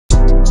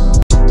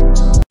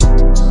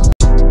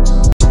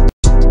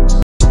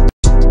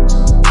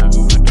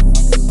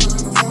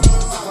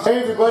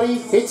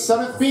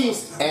Son of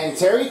Beast and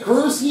Terry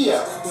Crews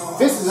here.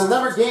 This is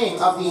another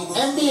game of the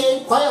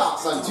NBA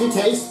playoffs on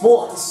 2K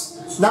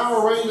Sports. Now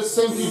we're ready to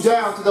sink you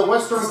down to the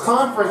Western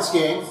Conference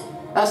game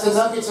as the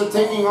Nuggets are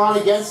taking on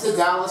against the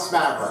Dallas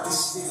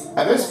Mavericks.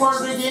 And this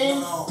part of the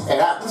game, it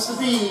happens to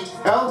be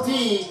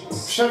LD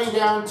shutting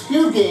down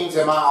 2 games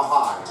at Mile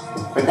High.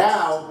 But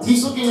now,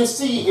 he's looking to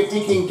see if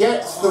he can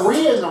get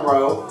 3 in a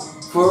row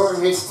for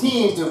his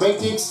team to make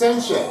the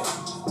extension.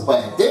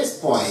 But at this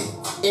point,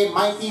 it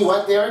might be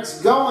what they're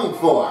going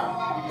for.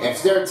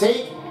 If their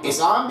take is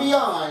on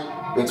beyond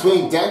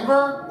between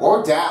Denver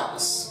or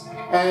Dallas.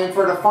 And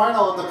for the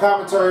final of the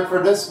commentary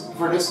for this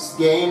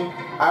game,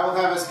 I will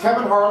have as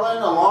Kevin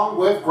Harlan along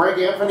with Greg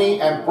Anthony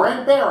and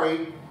Brent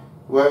Berry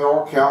with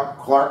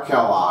Clark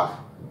Kellogg.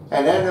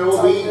 And then it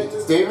will be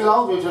David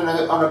Aldridge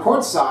on the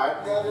court side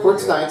for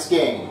tonight's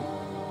game.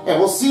 And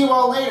we'll see you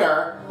all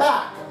later,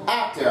 back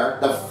after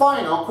the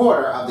final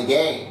quarter of the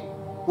game.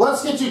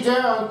 Let's get you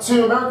down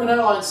to American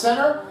Airlines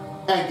Center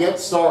and get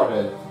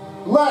started.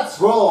 Let's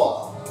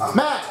roll.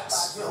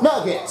 Mavericks,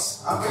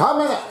 Nuggets,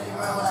 coming up.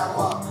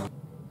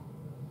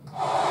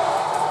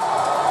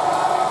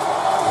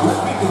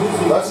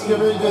 Let's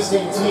give it this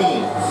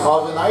team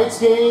of tonight's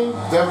game,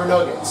 Denver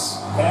Nuggets.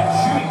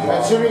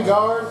 At shooting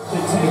guard,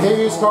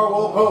 Davies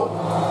Carwell Pope.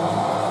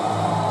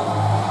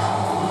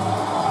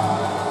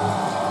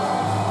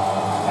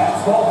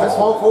 At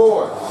small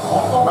forward,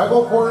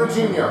 Michael Porter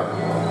Jr.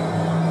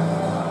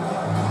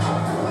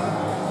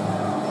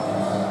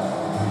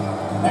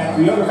 At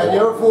the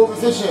other forward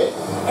position,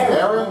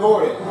 Aaron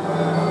Gordon.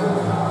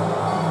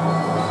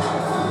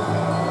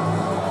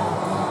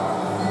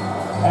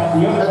 At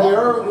the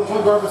other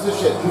point guard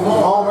position,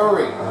 Paul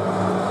Murray.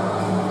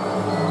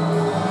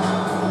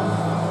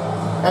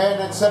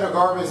 And at center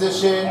guard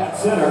position,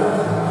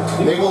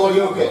 Nikola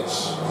Jokic.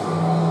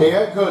 The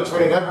head coach for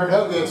the Denver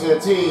Nuggets and the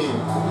team,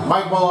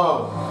 Mike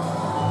Malone.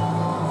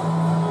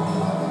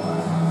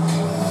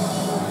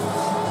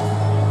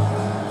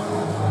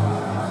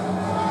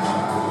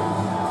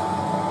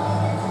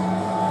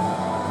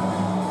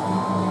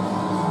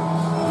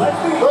 Let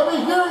me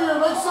hear you,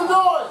 make some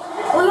noise.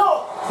 Here we go.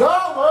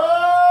 Dallas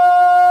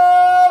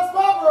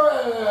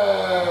Mavericks.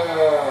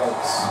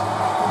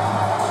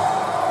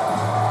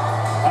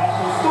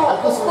 At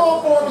the small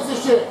forward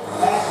position,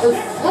 it's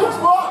 6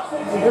 spots.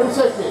 Here's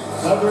safety.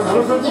 Number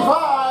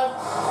 55,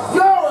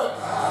 Derek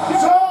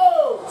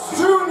Jones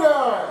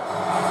Jr.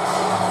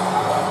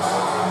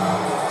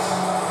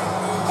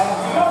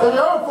 At the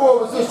other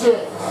forward position,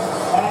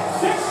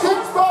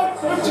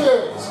 6'5"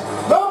 inches,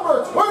 number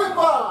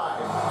 25.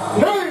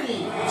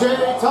 J.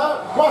 Todd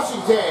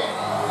Washington.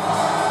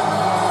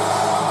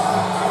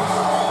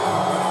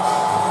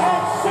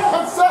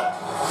 And set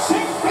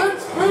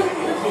 6 feet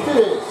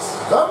is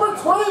number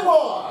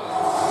 21.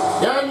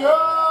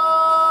 Daniel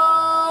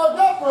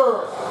Gepper.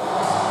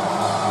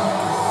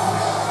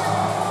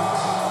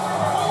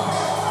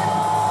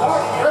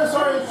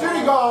 Sorry,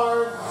 shooting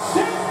guard. 6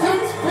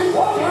 feet 3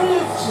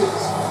 inches.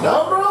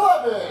 Number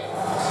 11.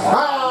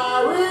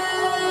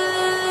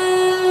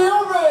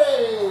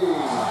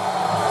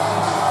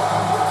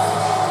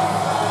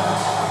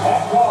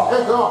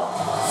 Head guard,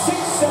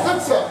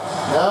 6'7",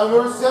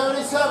 number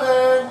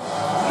 77,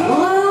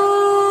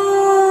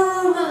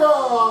 Luka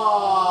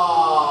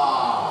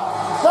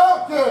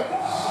Doncic.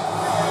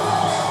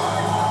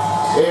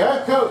 The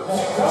head coach,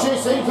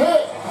 Jason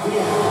Kidd.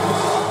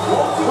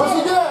 Once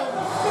again,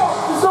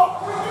 it's up,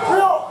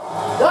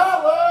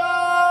 Dallas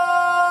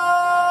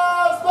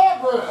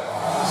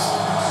Mavericks.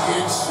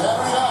 It's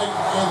Saturday night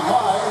and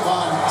live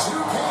on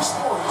 2K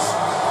Sports.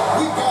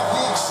 We've got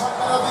the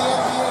excitement of the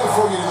NBA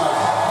for you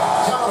tonight.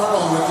 Kevin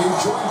Harlan with you,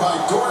 joined by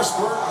Doris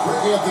Burke,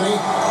 Greg Anthony,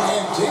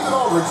 and David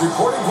Aldridge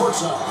reporting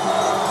courtside.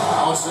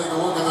 Now let's take a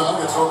look at the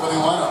Nuggets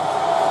opening lineup.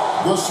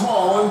 The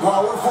small and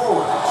power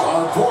forwards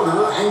are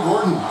Porter and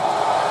Gordon.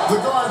 The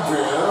guard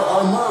pair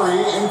are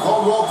Murray and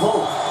Caldwell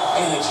Pope.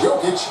 And it's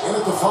Jokic in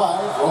at the 5,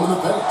 roaming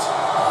the paint.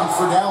 And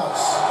for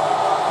Dallas,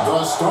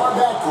 the star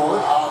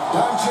backcourt of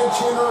Doncic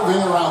and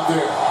Irving are out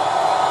there.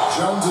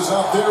 Jones is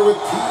out there with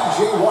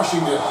P.J.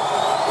 Washington.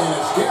 And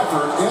it's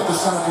Gafford in at the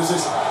center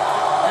position.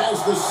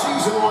 As the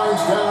season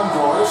winds down,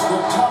 Doris, the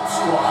top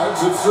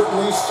squads have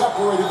certainly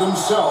separated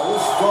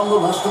themselves from the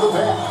rest of the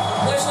pack.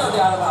 There's no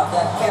doubt about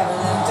that, Kevin.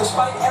 And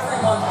despite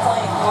everyone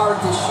playing hard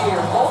this year,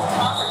 both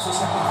conferences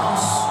have become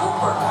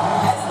super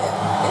competitive.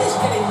 It is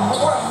getting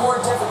more and more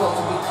difficult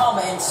to become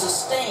and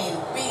sustain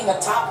being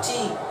a top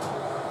team.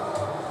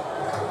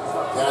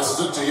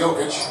 Passes it to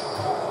Jokic.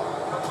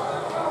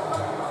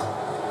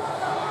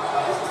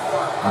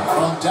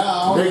 From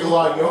down,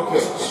 Nikola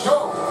Jokic.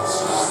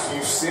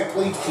 You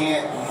simply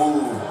can't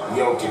move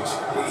Jokic.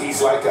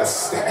 He's like a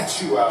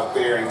statue out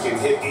there and can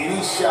hit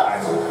any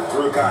shot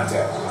through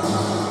contact.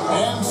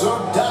 And so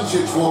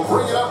Doncic will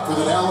bring it up for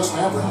the Dallas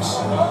Mavericks.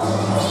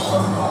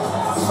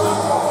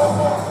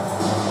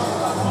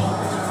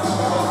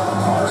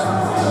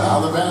 Now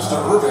the pass to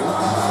Irving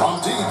from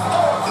deep.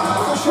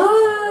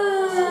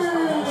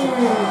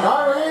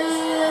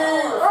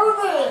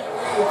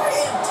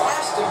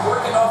 Fantastic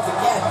working off the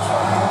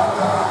catch.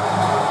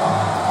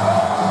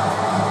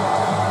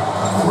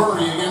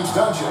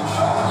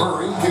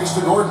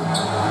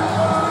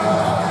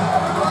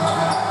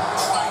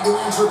 to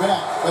answer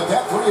back, but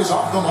that three is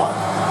off the mark.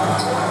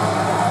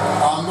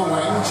 On the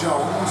wing,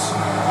 Jones.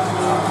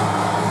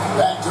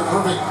 Back to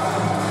Irving.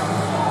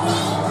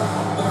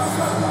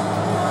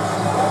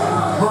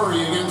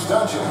 Murray against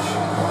Doncic.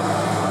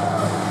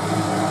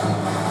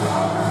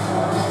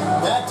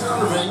 Back to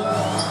Irving.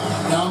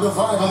 Down to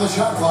 5 on the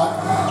shot clock.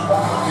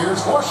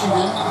 Here's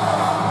Washington.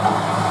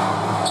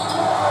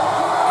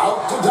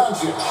 Out to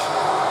Doncic.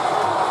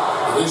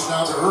 Dish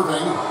now to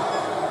Irving.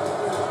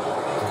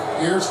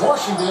 Here's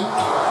Washington.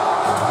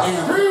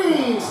 And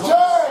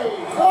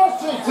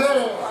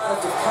Washington.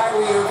 Product of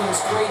Kyrie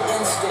Irving's great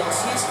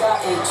instincts. He's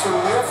got a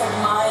terrific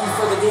mind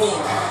for the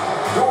game.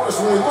 Doris,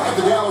 when we look at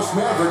the Dallas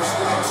Mavericks,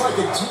 it looks like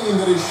a team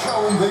that has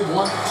shown they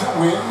want to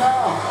win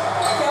now.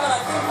 Kevin,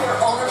 I think their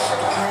ownership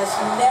has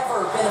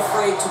never been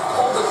afraid to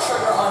pull the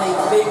trigger on a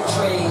big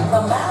trade.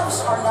 The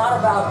Mavs are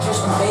not about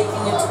just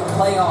making it to the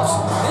playoffs.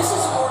 This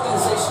is an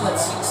organization that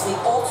seeks the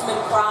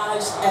ultimate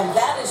prize, and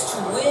that is to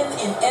win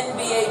an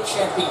NBA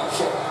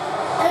championship.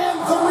 And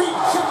the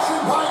rejection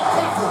by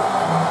Gafford.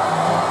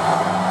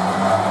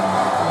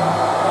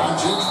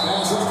 Doncic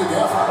passes to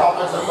Gafford.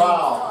 Offensive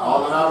foul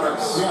on the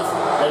Mavericks.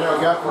 Daniel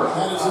Gafford.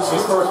 His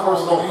first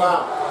personal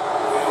foul.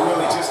 And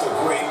really just a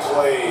great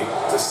play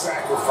to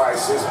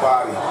sacrifice his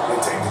body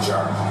and take the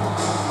charge.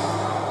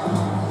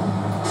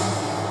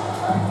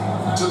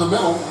 To the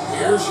middle.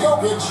 Here's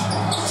Jokic.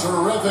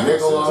 Terrific.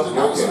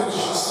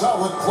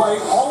 Solid play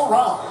all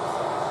around.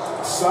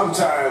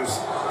 Sometimes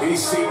he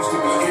seems to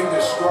be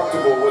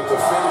indestructible with the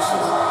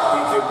finishes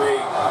he can make.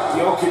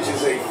 Jokic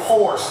is a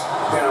force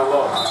down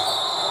low.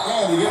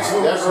 And he gets the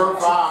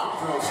foul.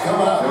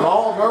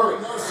 Jamal Murray.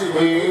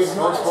 His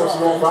first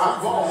personal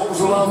foul.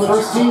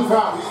 First team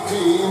foul.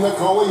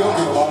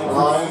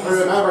 Line for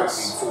the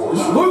Mavericks.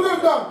 Luka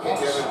Doncic.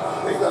 Kevin,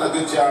 they've done a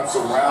good job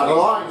surrounding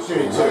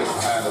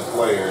those kind of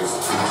players,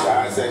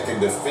 guys that can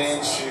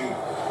defend, shoot,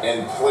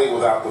 and play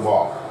without the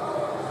ball.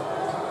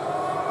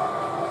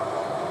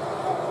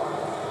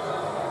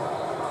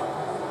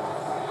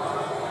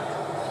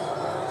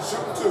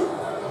 Shoot 2.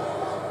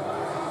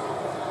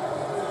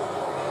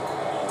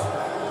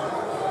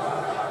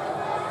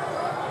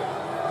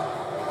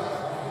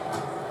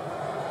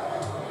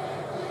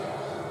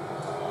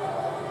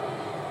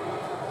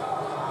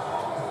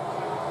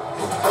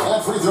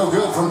 That free throw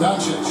good from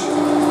Doncic.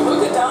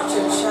 Luka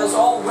Doncic has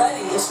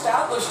already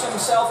established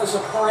himself as a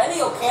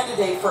perennial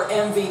candidate for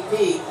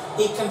MVP.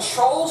 He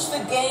controls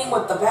the game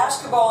with the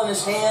basketball in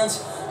his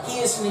hands. He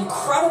is an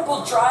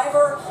incredible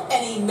driver,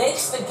 and he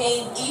makes the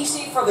game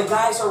easy for the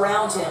guys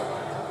around him.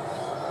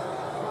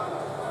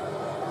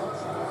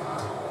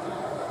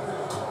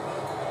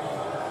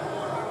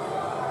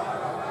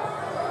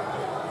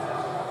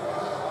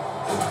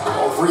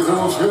 All free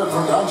throws good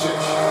from Doncic.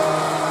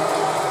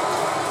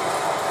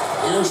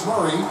 Here's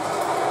Murray.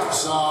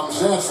 Some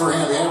stats for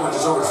him. He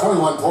averages over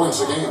 21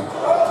 points a game.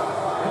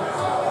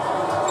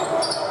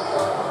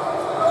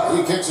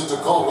 He kicks it to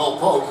Caldwell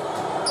Pope.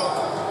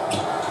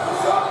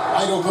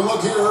 Wide open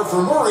look here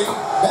for Murray.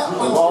 That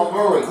one's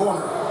Murray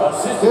corner.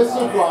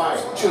 Distance fly.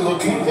 What you're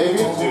looking to do,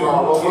 give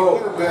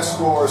your best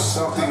scorer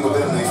something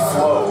within the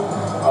flow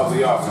of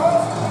the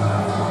offense.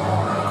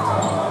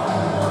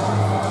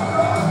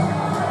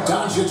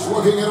 Doncic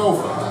looking it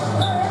over.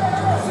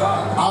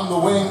 On the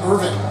wing,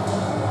 Irving.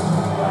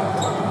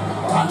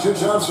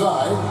 Doncic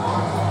outside.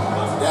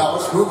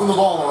 Dallas moving the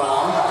ball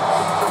around.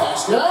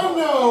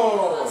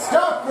 Daniel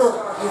Gafford.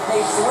 You've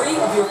made 3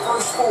 of your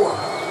first 4.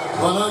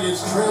 The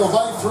Nuggets trail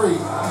by 3.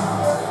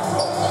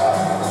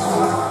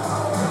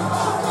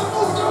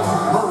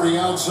 Murray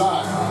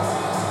outside.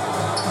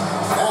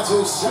 That's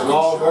his second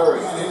shot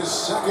and his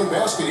second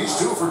basket. He's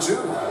 2 for 2.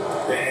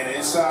 And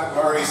inside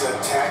Murray's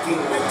attacking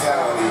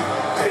mentality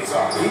pays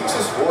off. He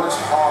just works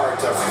hard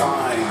to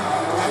find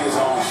his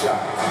own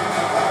shot.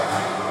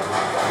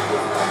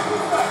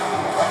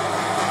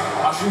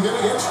 Washington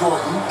against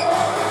Gordon.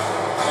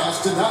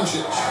 Pass to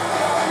Doncic.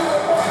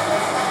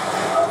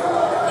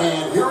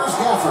 And here is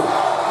Gafford.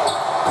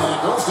 And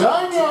it goes to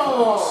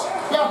Daniel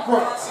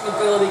Gafford. Passing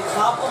ability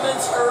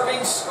complements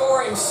Irving's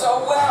scoring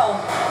so well.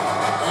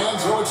 And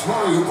so it's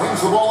Murray who brings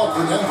the ball up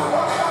for Denver.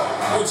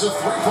 It's a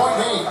 3-point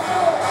game.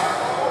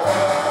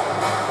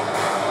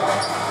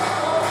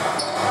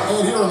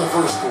 And here in the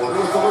first quarter,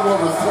 with a little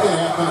over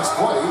 3.5 minutes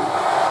played,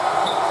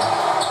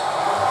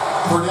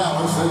 for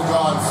Dallas, they've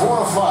gone 4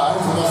 of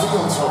 5 from the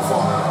field so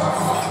far.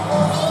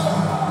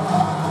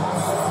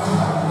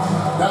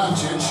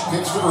 Doncic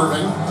kicks to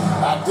Irving.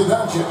 Back to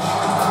Doncic.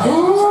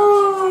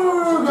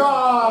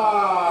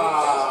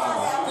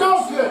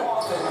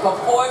 But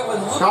boy, when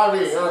Luka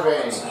Kyrie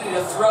Irving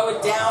to throw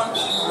it down,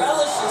 he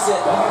relishes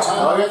it.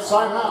 Nuggets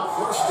timeout.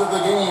 First of the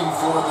game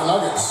for the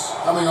Nuggets,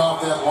 coming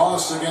off that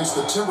loss against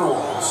the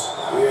Timberwolves.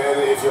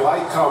 Yeah, if you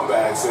like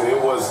comebacks, and it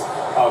was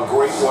a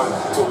great one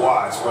to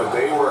watch, but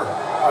they were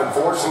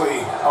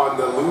unfortunately on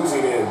the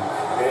losing end,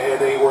 and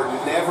they were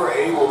never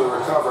able to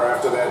recover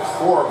after that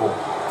horrible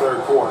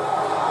third quarter.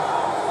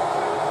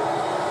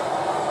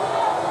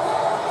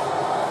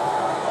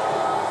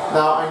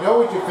 Now, I know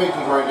what you're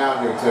thinking right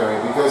now here, Terry,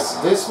 because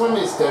this one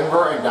is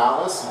Denver and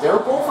Dallas. They're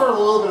both a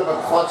little bit of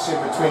a clutch in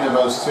between of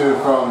those two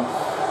from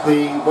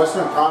the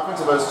Western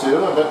Conference of those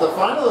two. But the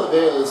final of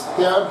it is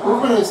the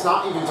improvement is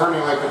not even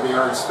turning like what they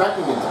are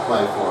expecting it to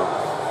play for.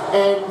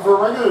 And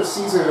for regular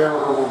season, they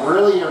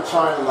really are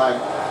trying to like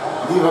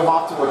leave them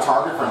off to a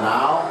target for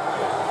now.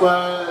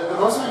 But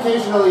the most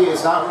occasionally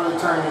is not really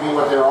turning to be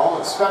what they're all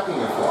expecting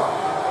it for.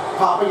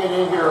 Popping it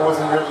in here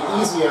wasn't really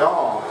easy at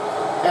all.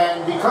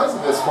 And because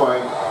of this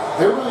point,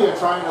 they really are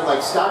trying to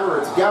like stagger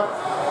it together.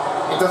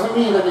 It doesn't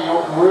mean that they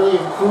don't really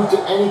improve to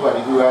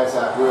anybody who has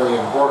that really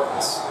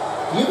importance.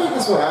 Do you think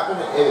this will happen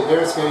if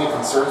there's any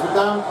concerns with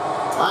them?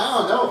 I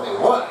don't know if they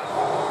would.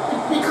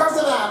 Because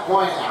of that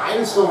point, I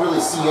just don't really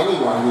see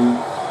anyone who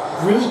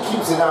really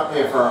keeps it out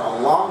there for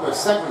a longer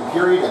segment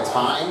period of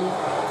time.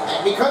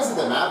 And because of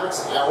the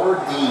Mavericks or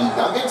the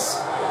Nuggets,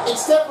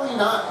 it's definitely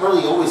not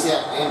really always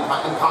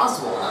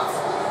impossible enough.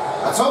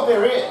 Let's hope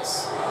there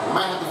is. We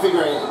might have to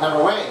figure it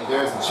another way if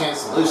there's a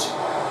chance solution.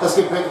 Let's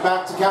get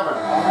back to Kevin.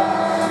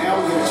 Now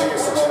we get a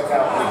chance to check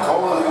out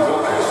Nikola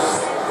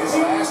Jokic. His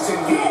last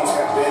 10 games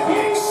have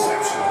been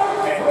exceptional.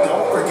 And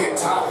don't forget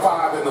top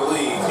 5 in the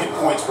league in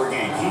points per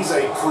game. He's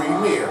a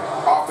premier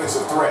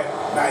offensive threat,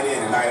 night in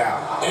and night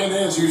out. And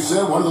as you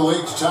said, one of the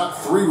league's top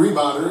 3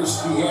 rebounders.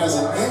 He has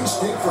an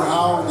instinct for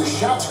how the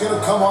shot's going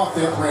to come off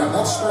that rim.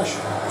 That's special.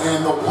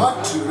 And the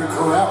 1-2 to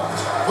corral it.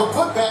 The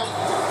putback,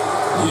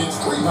 it's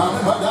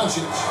rebounded by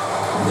Doncic.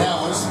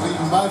 Dallas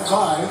leading by 5.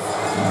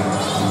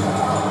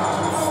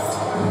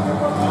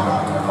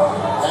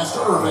 That's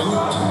to Irving.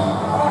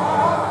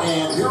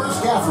 And here is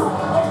Gafford.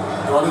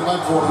 Guarded by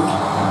Porter.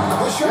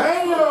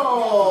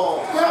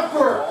 Daniel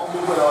Gafford. All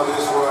movement on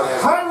this run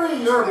has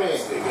Kyrie Irving.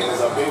 and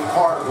is a big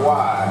part of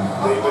why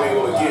they've been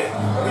able to get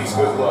these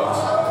good looks.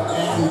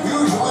 And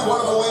usually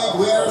one of the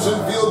league leaders in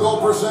field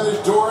goal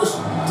percentage, Doris,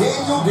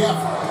 Daniel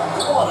Gafford.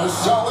 What a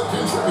solid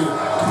contributor.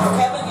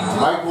 Kevin, you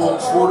Michael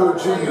Porter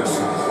Jr.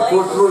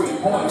 for 3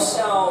 points.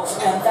 themselves,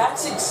 and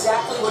that's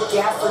exactly what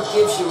Gafford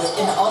gives you,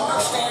 an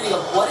understanding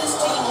of what his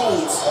team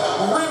needs: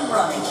 rim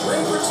running,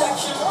 rim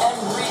protection, and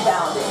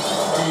rebounding.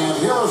 And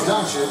here is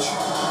Doncic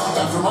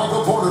after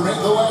Michael Porter made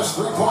the last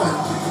 3-pointer.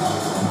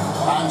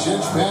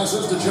 Doncic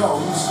passes to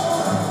Jones.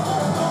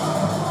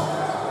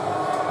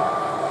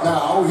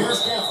 Now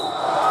here's Gafford.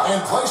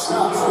 And play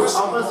stops.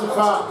 Offensive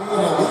foul.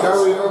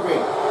 Kyrie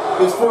Irving.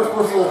 His first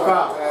personal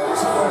foul.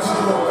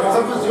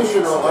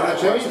 Substitutional, but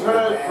a change for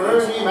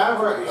the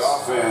Mavericks. The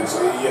offense,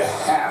 you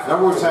have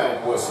Number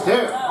 10.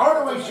 There,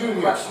 Hardaway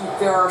Jr.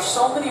 There are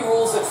so many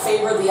rules that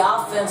favor the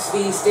offense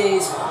these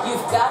days.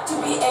 You've got to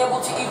be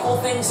able to equal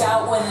things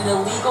out when an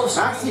illegal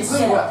Maxi is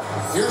Cleveland.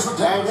 Here's what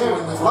And Dallas doing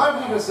then, with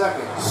lively in a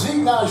second.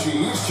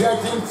 Naji's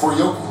checked in for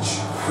Jokic.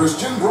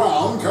 Christian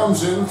Brown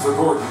comes in for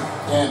Gordon.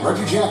 And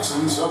Reggie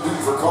Jackson subbed in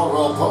for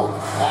Caldwell Pope.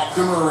 Back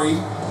to Murray.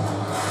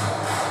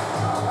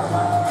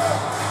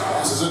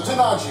 Passes it to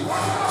Najee.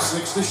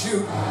 6 to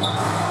shoot.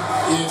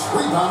 It's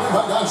rebounded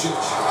by Doncic.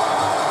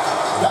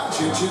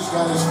 Doncic has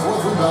got his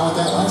 4th rebound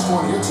with that last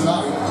one here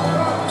tonight.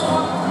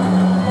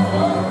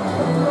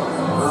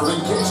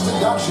 Irving kicks to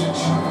Doncic.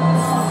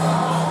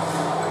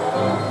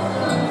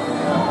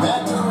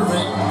 Back to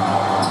Irving.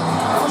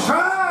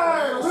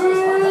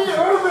 Kyrie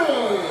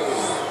Irving.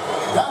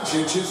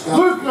 Doncic has got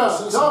Luka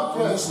assists on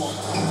Doncic. this one.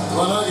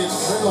 The Nuggets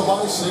trail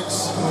by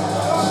 6.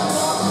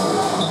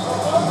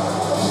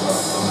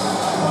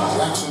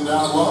 Jackson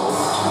down low.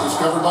 He's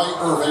covered by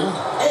Irving.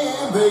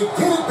 And they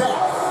get it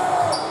back.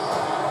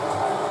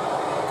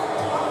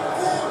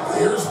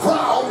 Here's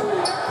Brown.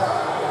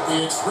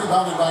 It's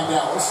rebounded by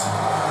Dallas.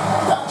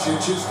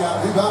 Doncic has got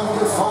rebound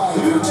number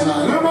 5 here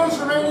tonight. 2 minutes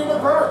remaining in the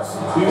first.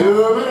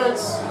 2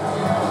 minutes.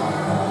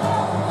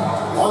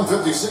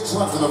 1:56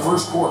 left in the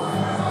first quarter.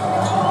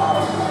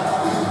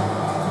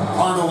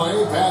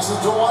 Hardaway passes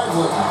to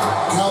Lively.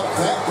 Count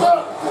that.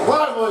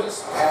 Lively.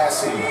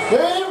 passing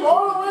Dave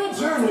Hardaway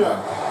Jr.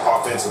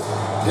 offensively.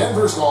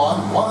 Denver's gone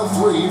 1 of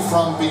 3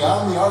 from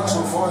beyond the arc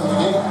so far in the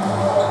game.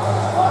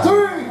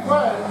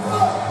 35.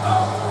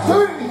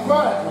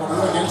 Porter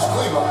against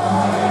Cleveland.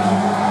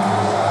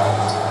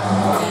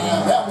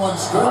 And that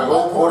one's good.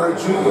 Michael Porter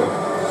Jr.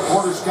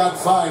 Porter's got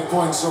 5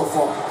 points so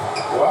far.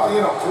 Well,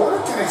 you know,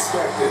 Porter can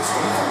expect this.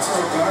 Defenses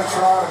are going to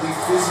try to be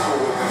physical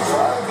with him,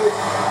 try to get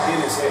in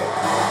his head.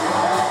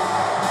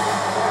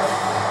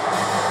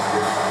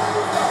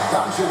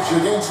 Doncic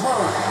against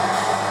Murray.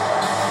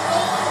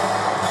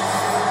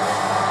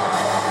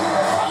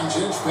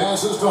 Doncic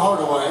passes to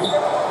Hardaway.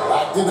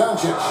 Back to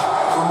Doncic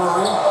for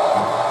Murray.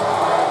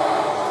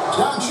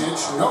 Doncic,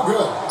 no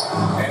good.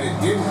 And it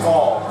didn't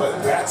fall,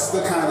 but that's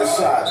the kind of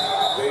shot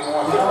they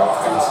want their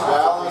offense.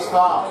 Dallas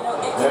foul.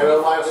 They're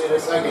Lively in a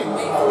second.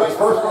 His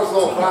first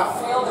personal foul.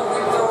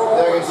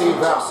 Second team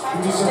foul.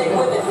 Have to stay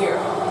with it here.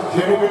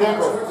 Jimmy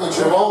Nickel.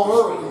 Jamal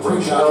Murray.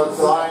 Brings out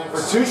line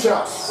for 2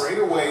 shots. right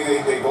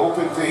away, they've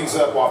opened things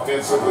up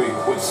offensively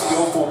with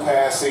skillful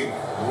passing,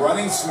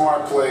 running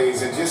smart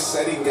plays, and just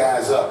setting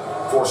guys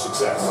up for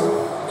success.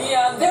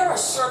 Yeah, their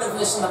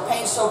assertiveness in the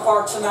paint so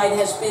far tonight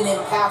has been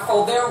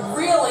impactful. They're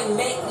really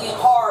making it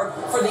hard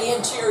for the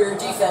interior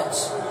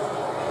defense.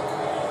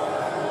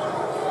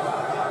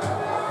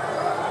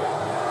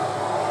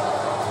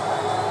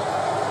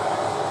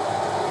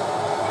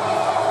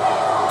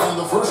 And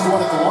the first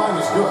one at the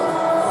line is good.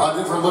 A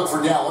different look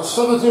for Dallas.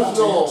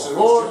 Substitutional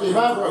for the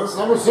Mavericks,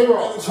 number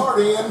 0. And it's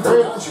Hardy in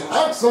for Doncic.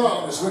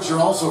 Excellent. And a switcher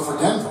also for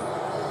Denver.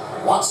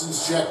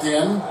 Watson's checked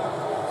in.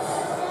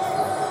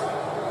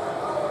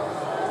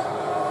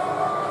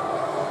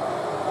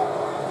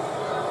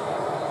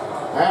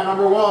 And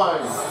number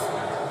 1,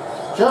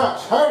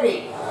 Josh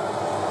Hardy.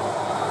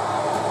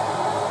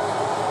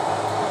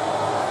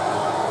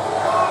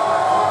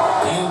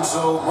 And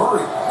so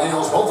Murray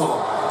nails both of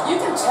them. You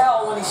can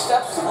tell when he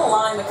steps to the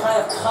line the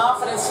kind of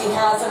confidence he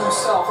has in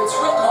himself. It's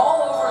written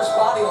all over his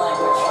body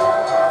language.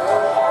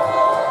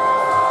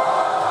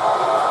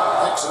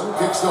 Exum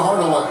kicks to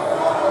Hardaway.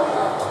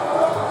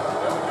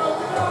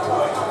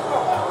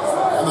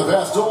 And the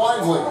pass to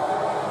Lively.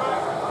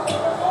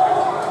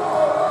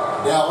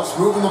 Dallas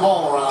moving the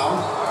ball around.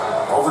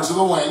 Over to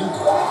the wing.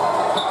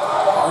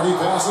 Hardy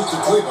passes to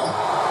Cleveland.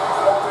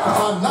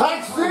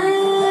 Nice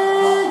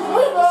feed!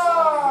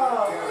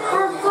 Rebound!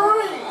 For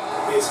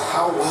 3! Is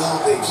how well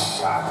they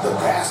shot the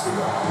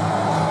basketball.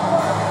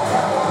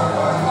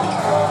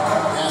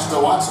 Pass to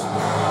Watson.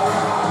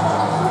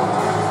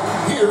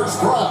 Here's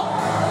Brown.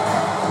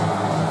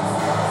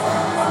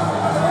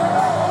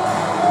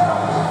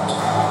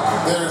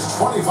 There's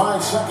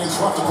 25 seconds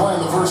left to play in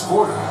the first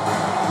quarter.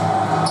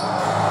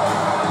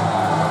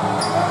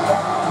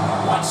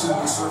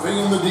 Watson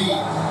surveying the D.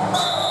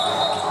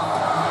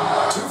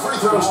 2 free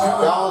throws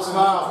coming. Dallas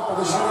foul.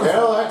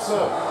 Dale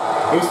Exum.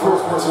 His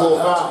first personal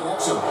foul.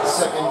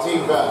 Second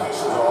team foul.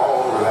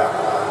 All over that.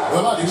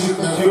 The Nuggets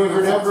shooting their Two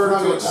for Denver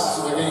Nuggets.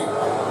 of the game.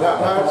 Yeah,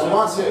 Mavericks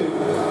wants it.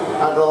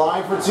 On the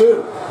line for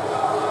 2.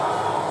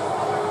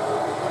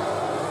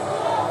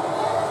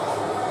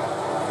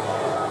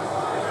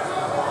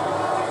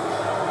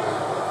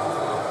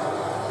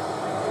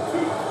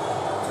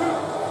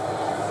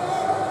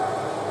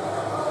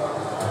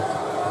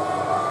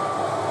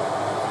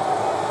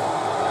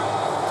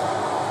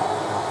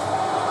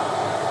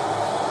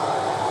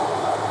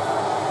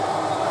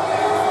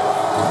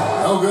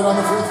 No good on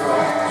the free throw.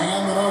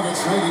 And the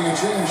Nuggets making a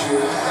change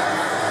here.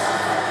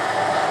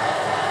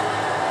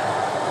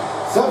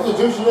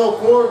 Substitutional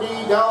for the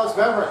Dallas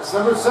Mavericks,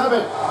 number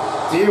 7,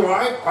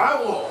 D.Y.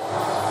 Powell.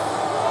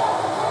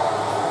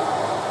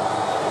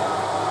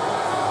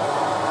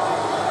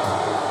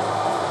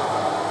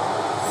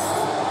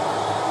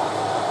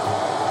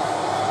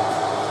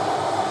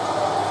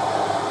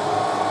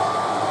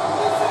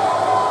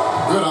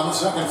 Good on the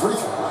second free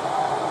throw.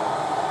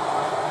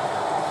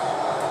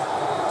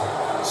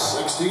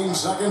 16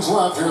 seconds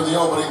left here in the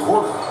opening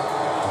quarter.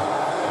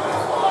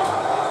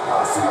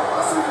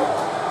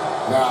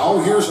 Now,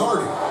 here's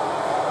Hardy.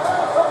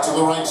 To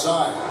the right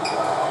side.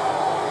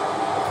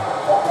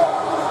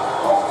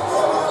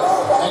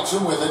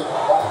 Exum with it.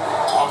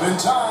 Up in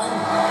time.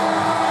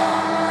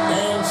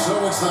 And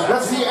so it's that.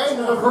 That's the end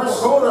of the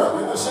first quarter.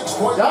 With a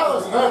 6-point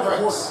Dallas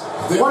Mavericks,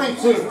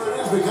 22.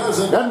 Because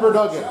of Denver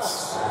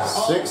Nuggets,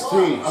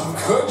 16. of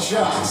good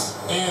shots.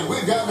 And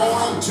we've got more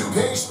on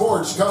 2K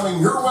Sports coming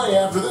your way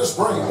after this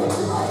break. And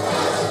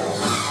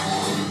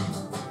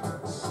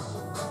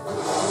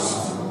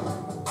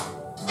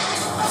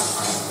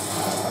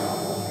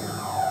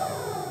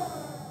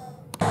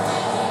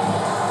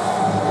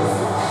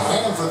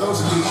for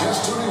those of you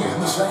just tuning in,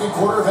 the second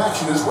quarter of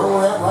action is where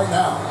we're at right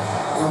now.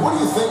 And what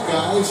do you think,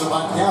 guys,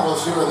 about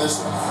Dallas here in this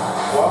one?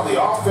 Well,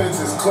 the offense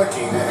is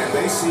clicking, and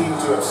they seem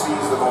to have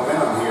seized the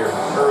momentum here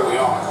early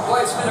on. Boy,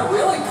 it's been a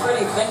really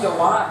pretty thing to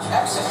watch,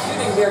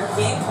 executing their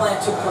game plan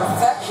to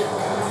perfection.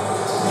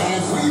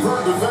 And we've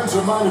heard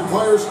defensive-minded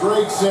players,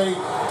 Greg, say,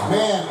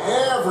 man,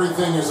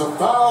 everything is a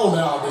foul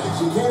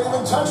nowadays. You can't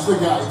even touch the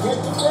guy. You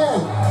can't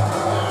defend.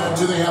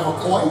 Do they have a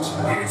point?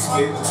 It's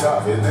getting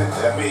tough, isn't it?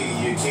 I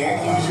mean, you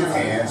can't use your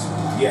hands.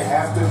 You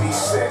have to be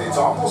set. It's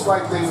almost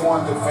like they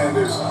want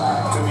defenders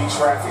to be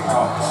traffic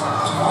cones.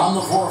 On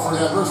the floor for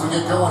Denver as we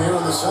get going here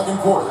in the second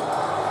quarter.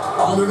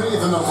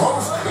 Underneath in the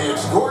post,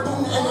 it's Gordon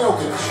and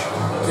Jokic.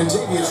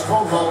 Contagious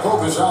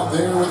Caldwell-Pope is out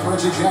there with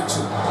Reggie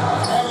Jackson.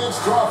 And it's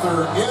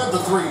Crowther in at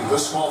the 3,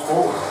 the small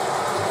forward.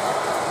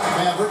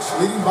 Mavericks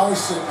leading by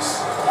 6.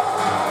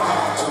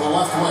 To the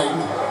left wing.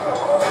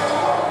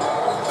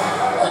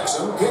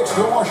 Exum kicks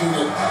to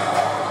Washington.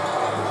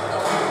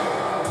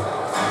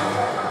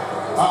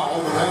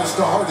 Powell, the pass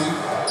to Hardy.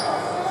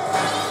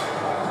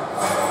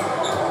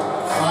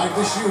 5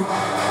 to shoot.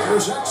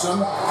 Here's Exum.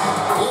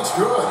 It's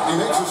good. He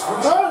makes his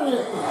first. Exum. How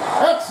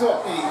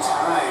many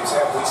times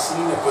have we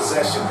seen a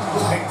possession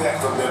like that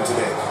from them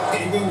today?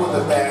 Ending with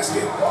a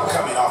basket,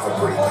 coming off a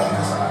pretty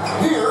pass.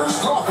 Here's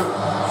Crawford.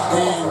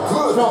 And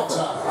good that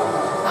time.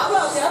 How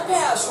about that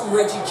pass from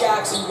Reggie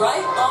Jackson?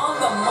 Right on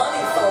the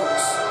money,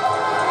 folks.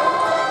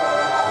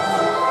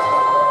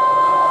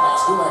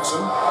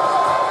 Clarkson.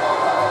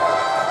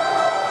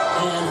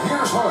 And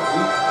here's Hardy.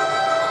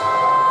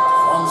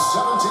 From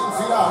 17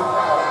 feet out.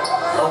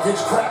 Jokic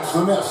grabs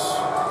the miss.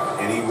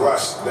 And he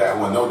rushed that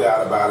one, no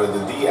doubt about it.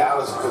 The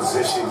Dallas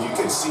position, you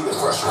can see the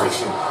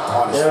frustration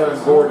on his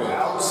face.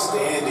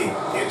 Outstanding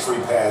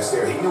entry pass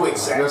there. He knew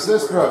exactly where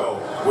to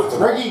go with the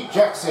Reggie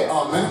Jackson.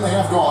 A minute and a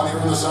half gone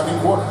here in the second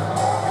quarter.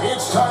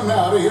 It's time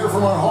now to hear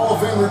from our Hall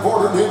of Fame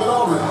reporter, David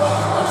Aldridge.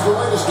 That's the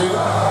latest, David.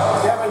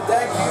 Kevin,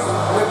 thank you.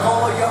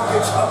 Nikola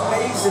Jokic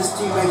amazes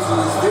teammates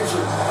with his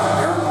vision.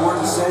 Aaron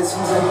Gordon says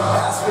he's a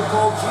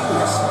basketball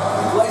genius.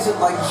 He plays it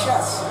like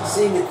chess,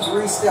 seeing it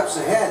 3 steps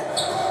ahead.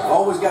 You've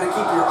always got to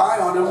keep your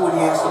eye on him when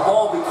he has the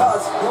ball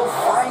because he'll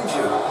find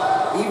you.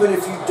 Even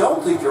if you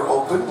don't think you're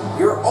open,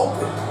 you're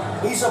open.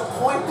 He's a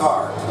point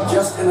guard,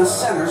 just in a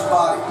center's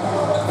body.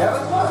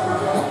 Kevin?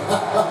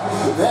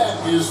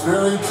 That is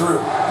very true.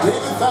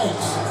 David,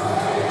 thanks.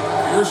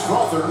 Here's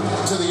Ruther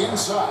to the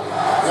inside.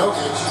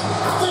 Jokic.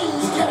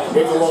 Things getting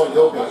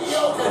Jokic.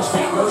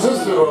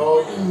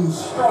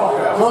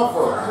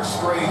 First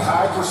straight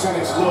high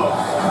percentage look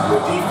the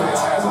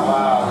defense has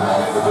allowed.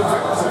 And the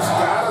defenders have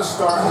got to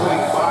start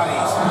putting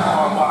bodies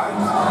on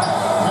bodies.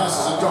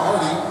 Passes it to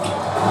Hardy.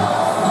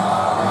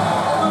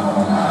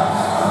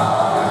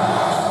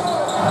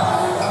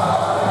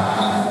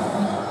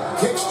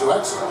 Kicks to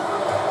Exler.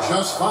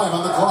 Just 5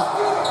 on the clock.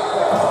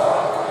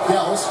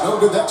 Dallas, no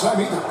good that time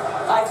either.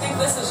 I think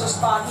this is a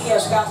spot he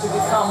has got to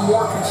become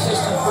more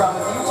consistent from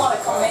if you want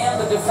to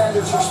command the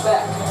defender's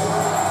respect.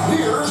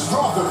 Here's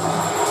Ruther.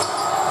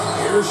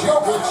 Here's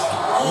Jokic.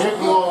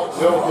 Nikola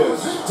Jokic.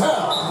 It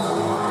down.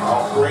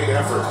 Oh, great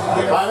effort.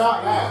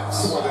 Timeout,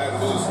 Max. For that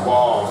loose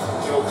ball,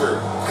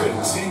 Joker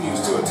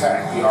continues to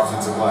attack the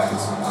offensive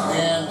glass.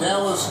 And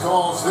Dallas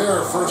calls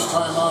their first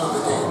time out of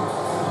the game.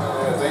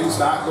 Things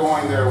not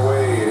going their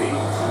way, and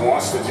he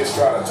wants to just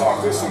try to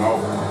talk this one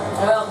over.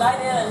 Well, night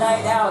in and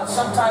night out,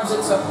 sometimes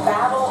it's a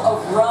battle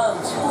of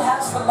runs. Who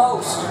has the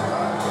most?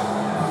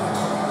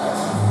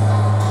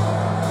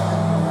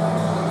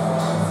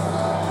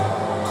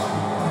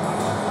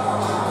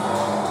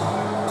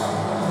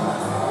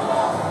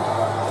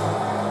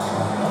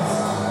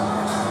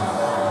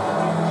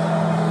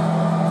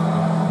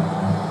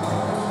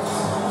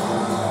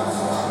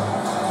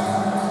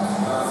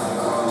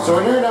 So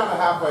we're near down the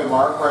halfway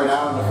mark right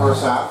now in the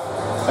first half.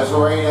 As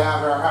we're ready to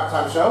have our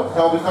halftime show,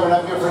 he'll be coming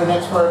up here for the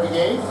next part of the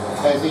game.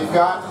 As we've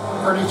got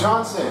Ernie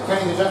Johnson,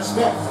 Kenny the Jet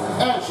Smith,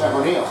 and Shaq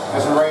O'Neal.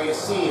 As we're ready to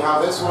see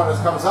how this one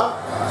comes up.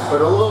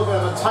 But a little bit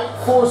of a tight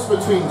force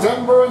between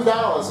Denver and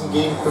Dallas in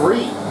Game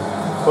 3.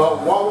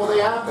 But what will they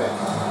happen?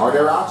 Are they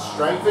out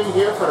strengthening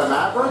here for the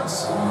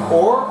Mavericks?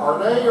 Or are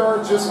they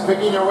just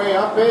picking their way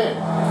up in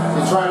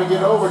and trying to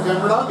get over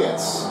Denver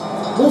Nuggets?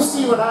 We'll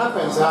see what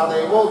happens, how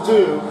they will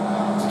do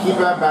to keep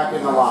that back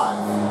in the line.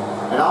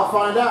 And I'll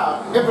find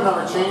out if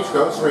another change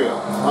goes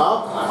real.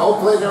 Well,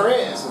 hopefully there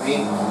is. I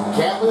mean,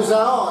 can't lose at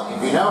all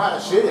if you know how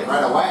to shoot it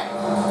right away.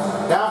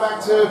 Now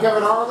back to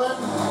Kevin Harlan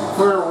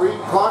for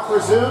clock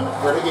resume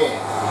for the game.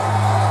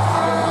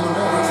 On the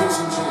Mavericks with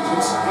some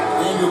changes.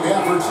 Daniel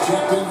Gafford's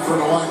checked in for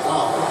Dwight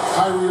Powell.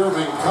 Kyrie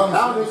Irving comes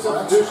now new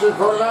substitution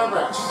for the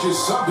Mavericks.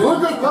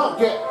 Lucas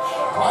Doncic.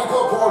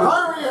 Michael Porter.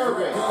 Kyrie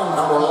Irving.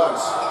 Number 11.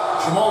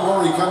 Jamal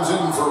Murray comes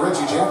in for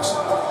Reggie Jackson.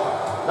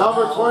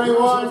 Number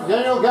 21,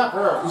 Daniel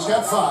Gafford. He's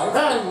got 5.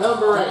 And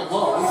number 8,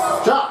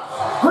 Josh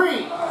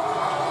Green.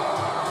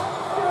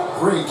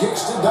 Green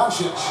kicks to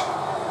Doncic.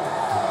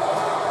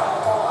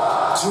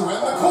 To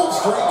end the cold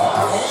streak.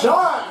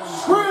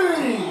 Josh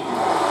Green.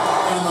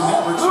 And the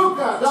Mavericks.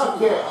 Luka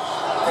Doncic.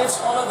 It's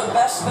one of the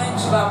best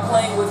things about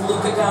playing with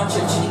Luka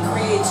Doncic. He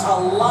creates a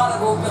lot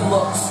of open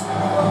looks.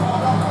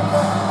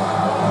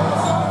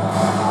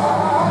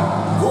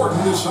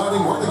 Gordon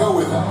deciding where to go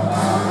with him.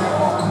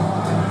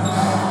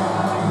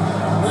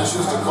 This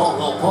is to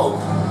Caldwell Pope.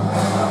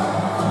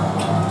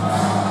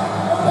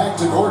 Back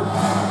to Gordon.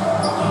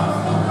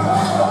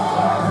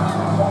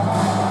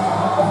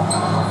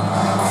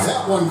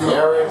 That one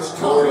goes.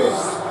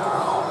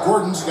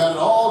 Gordon's got it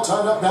all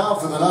tied up now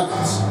for the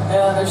Nuggets.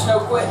 There's no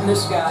quitting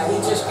this guy. He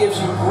just gives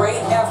you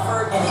great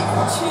effort, and he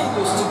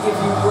continues to give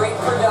you great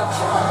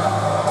production.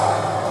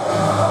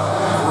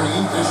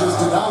 Green dishes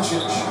to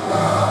Doncic.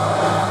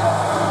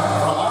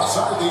 From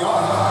outside the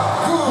arc.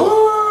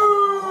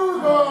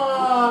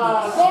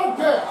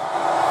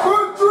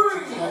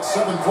 Good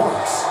 7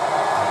 points.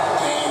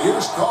 And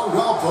here's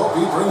Caldwell Pope.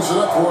 He brings it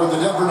up for the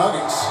Denver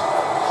Nuggets.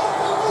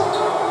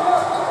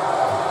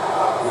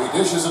 He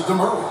dishes it to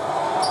Murray.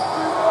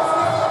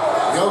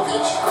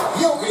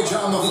 Jokic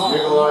on the phone.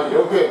 Nikola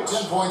Jokic.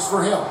 10 points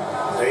for him.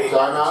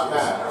 Timeout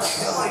now.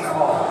 Killing them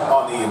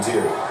on the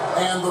interior.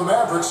 And the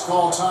Mavericks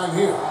call time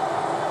here.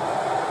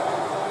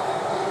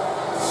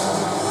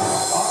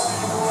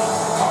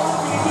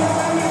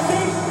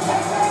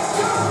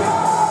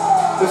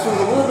 This was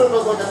a little bit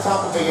of like a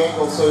top of the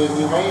angle, so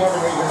you may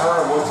haven't even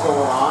heard of what's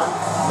going on.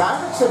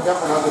 Mavericks and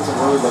Denver Nuggets are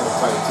really like a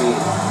tight team.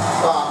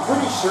 I'm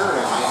pretty sure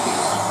it might be.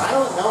 I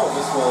don't know if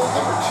this will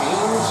ever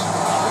change.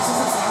 This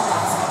is how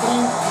that's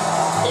happening.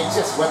 It's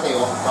just what they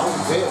don't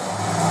do.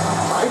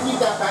 Try try to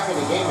keep that back in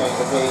the game, man,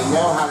 because they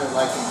know how to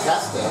like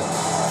contest it.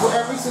 For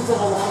every single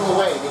along the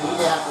way, they need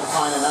to have to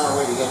find another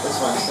way to get this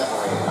one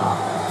separated off.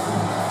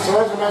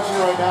 So as I mentioned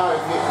right now,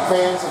 if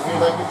fans, if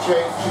you'd like to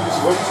choose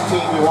which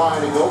team you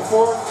wanted to go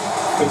for,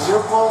 it's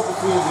your call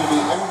between the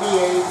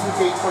NBA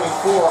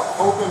 2k24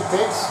 open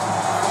picks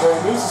for a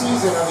new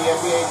season of the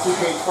NBA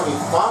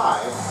 2k25.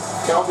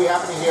 That'll be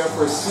happening here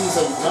for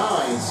season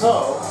 9.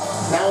 So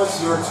now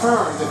it's your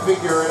turn to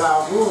figure it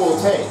out who will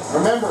take.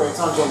 Remember, it's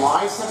on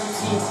July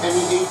 17th and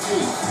the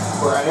 18th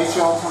for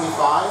NHL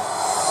 25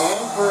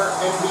 and for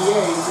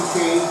NBA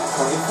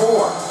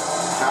 2k24.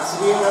 Has to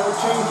be another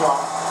change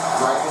off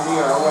right in the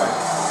other way.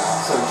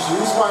 So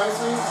choose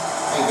wisely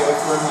and get it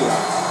from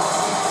here.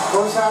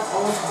 First half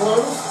almost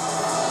closed.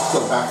 Let's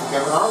go back to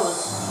Kevin Harlan.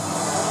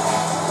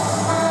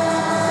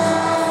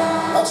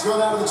 Let's go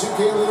down to the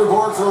 2K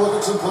leaderboard for a look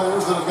at some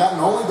players that have gotten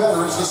only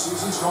better as the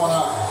season's going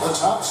on. The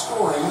top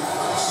scoring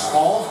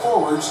small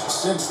forwards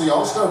since the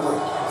All-Star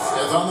break.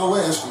 Fifth on the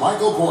list,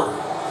 Michael Porter.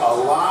 A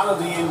lot of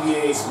the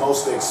NBA's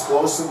most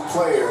explosive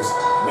players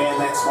man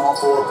that small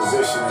forward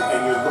position,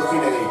 and you're looking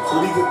at a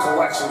pretty good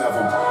collection of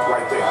them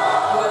right there.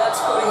 Well, that's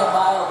putting it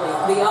mildly.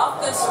 The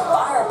offensive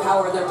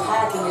firepower they're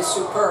packing is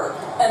superb,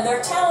 and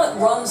their talent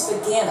runs the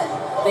gamut.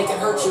 They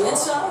can hurt you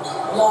inside,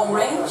 long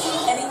range,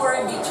 anywhere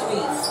in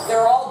between.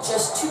 They're all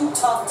just too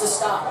tough to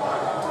stop.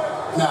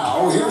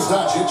 Now, here's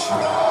Doncic.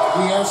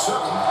 He has 7.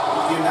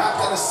 You're not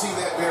going to see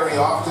that very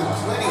often.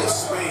 Plenty of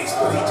space,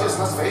 but he just,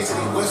 let's face it,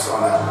 he whiffs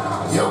on that.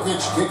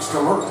 Jokic kicks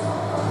to Murray.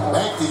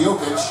 Back to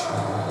Jokic.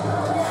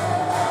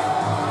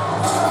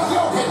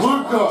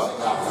 Luka.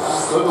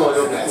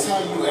 That's how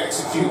you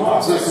execute.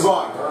 This is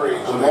on. Murray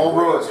did a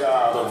great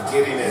job of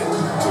getting it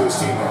to his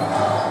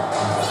teammate.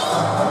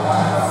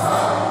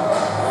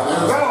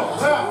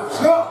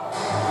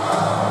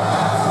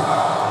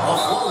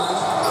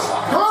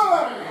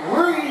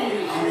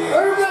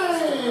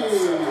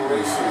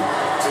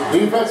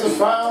 Defensive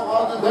foul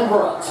on the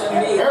Denver.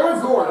 Aaron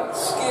Gordon.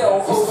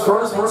 His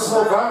first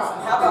personal foul.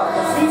 How about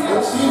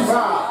the 15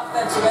 foul.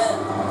 offensive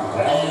end?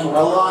 And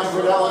a line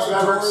for Dallas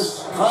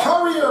Mavericks.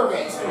 Kyrie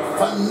Irving.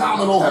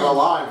 Phenomenal. And a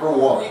line for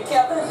Wolf. Hey,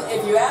 Kevin,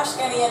 if you ask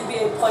any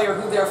NBA player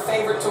who their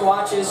favorite to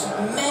watch is,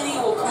 many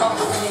will come up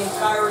with the name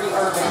Kyrie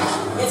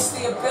Irving. It's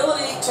the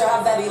ability to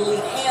have that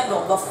elite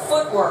handle, the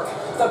footwork,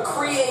 the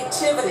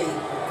creativity,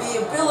 the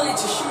ability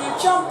to shoot a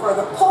jumper,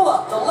 the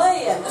pull-up, the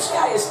lay-in. This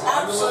guy is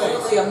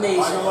absolutely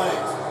amazing.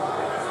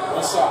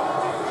 What's up?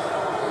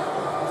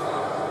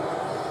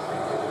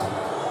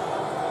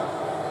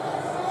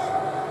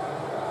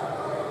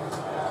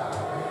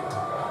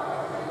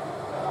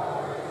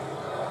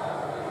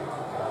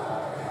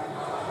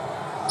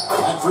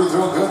 That free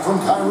throw good from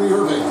Kyrie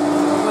Irving.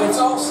 When it's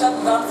all said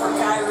and done for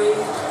Kyrie,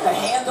 the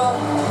handle,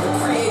 the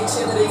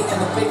creativity,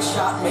 and the big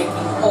shot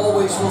making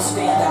always will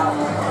stand out.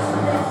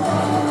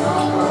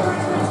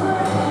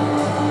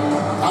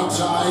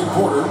 Outside,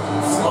 Porter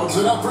floats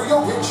it up for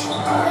Jokic.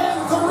 And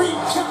the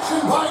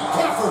rejection by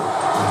Gafford.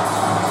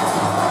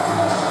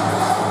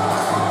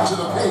 To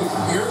the paint,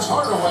 here's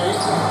Hardaway.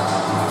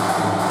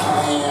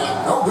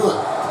 And no good.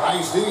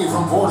 Nice D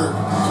from Porter.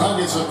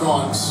 Nuggets have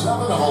gone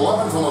 7 of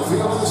 11 from the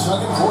field in the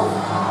second quarter.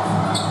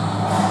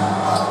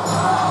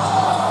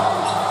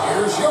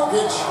 Here's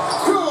Jokic.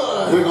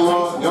 Good.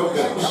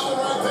 Jokic. Coming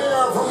right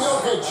there from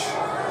Jokic.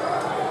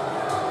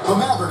 The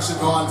Mavericks have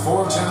gone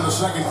 4 of 10 in the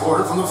second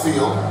quarter from the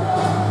field.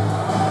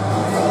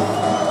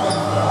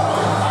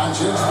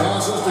 Doncic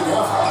passes to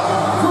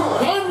Gafford.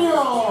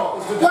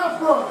 Daniel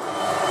Gafford.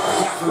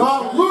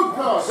 Now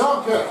Luka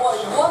Doncic. Boy,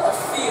 what a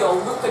feel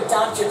Luka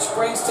Doncic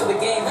brings to the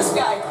game. This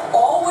guy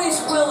always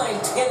willing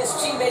to get his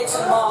teammates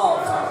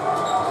involved.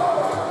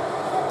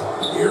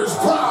 Here's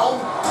Brown.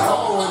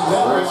 Oh, and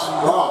then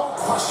no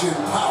question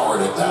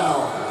powered it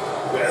down.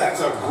 Yeah,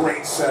 that's a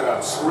great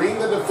setup. Screen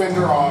the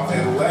defender off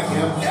and let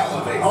him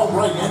elevate. All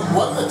right, and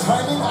wasn't the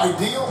timing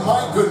ideal?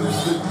 My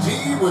goodness, the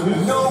D with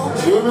no...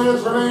 2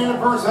 minutes remaining in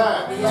the first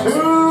half.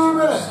 2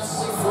 minutes.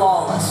 Simply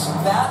flawless.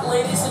 That,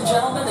 ladies and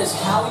gentlemen, is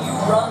how you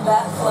run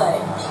that play.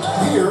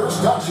 Here's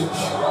Doncic.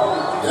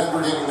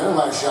 Denver getting their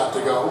last shot to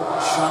go.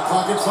 Shot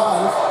clock at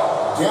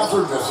 5.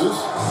 Gafford misses.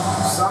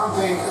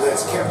 Something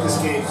that's kept this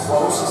game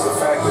close is the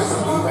fact that the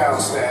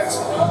rebound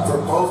stats for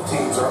both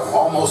teams are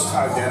almost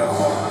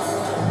identical.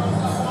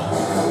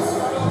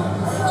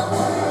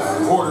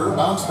 Porter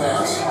bounce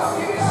pass.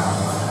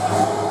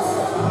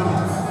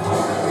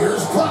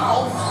 Here's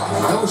Brown.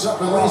 Goes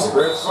up and lays it.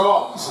 Great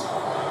call.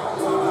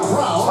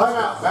 Brown.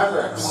 Timeout,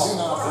 Mavericks.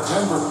 For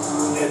Denver.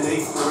 And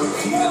they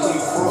repeatedly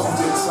probed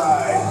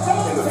inside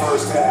in the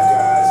first half,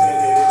 guys,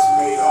 and it's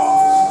paid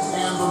off.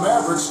 And the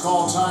Mavericks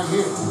call time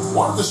here.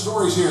 One of the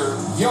stories here,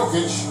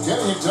 Jokic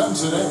getting it done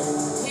today.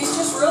 He's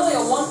just really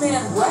a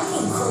one-man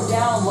wrecking crew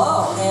down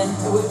low,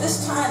 and with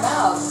this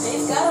timeout,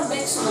 they've got to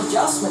make some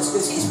adjustments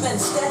because he's been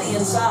steady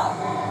inside.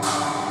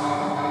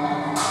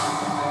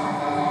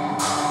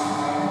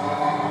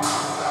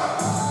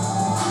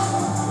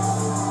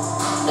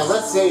 And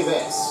let's say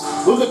this.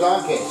 Luka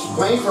Doncic,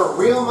 playing for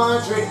Real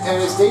Madrid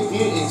and his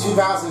debut in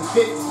 2015.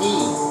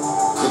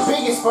 The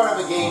biggest part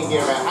of the game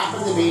here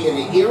happened to be in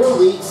the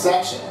EuroLeague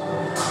section.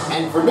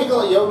 And for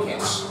Nikola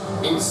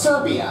Jokic in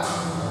Serbia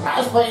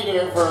has played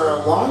here for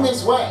long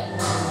this way.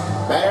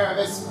 Better of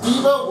his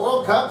FIBA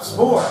World Cup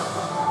sport.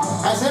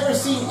 Has never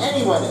seen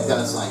anyone that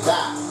does like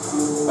that.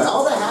 But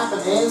all that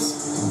happened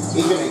is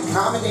he's been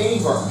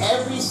accommodating for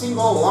every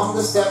single along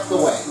the step of the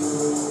way.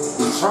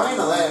 He's trying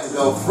to let him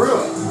go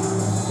through it.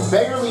 The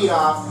bigger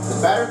leadoff,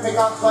 the better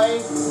pickoff play,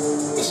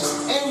 it's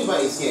just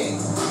anybody's game.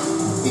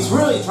 He's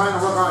really trying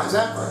to work on his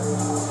effort.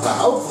 But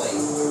hopefully,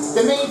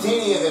 the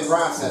maintaining of the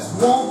process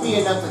won't be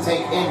enough to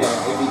take in there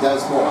if he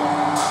does more.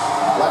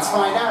 Let's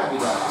find out if he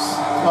does.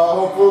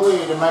 Hopefully,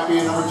 there might be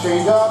another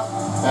change up,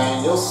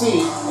 and you'll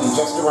see in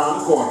just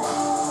around the corner.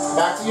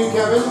 Back to you,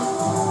 Kevin.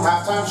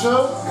 Halftime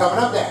show coming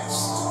up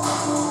next.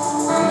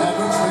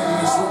 Mavericks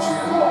making a switch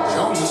here.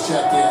 Jones is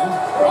checked in.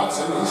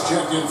 Watson is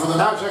checked in for the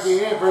Now checking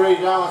in for the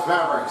Dallas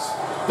Mavericks.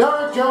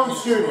 Derek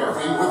Jones Jr.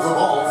 with the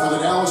ball for the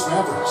Dallas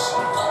Mavericks.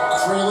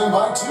 Trailing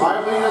by 2.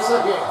 Lively in a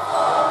second.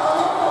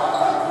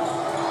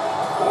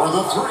 For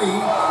the 3.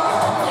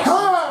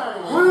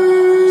 Kyrie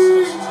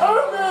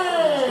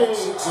Irving!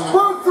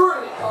 For 3.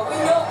 Well, we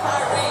know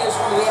Kyrie is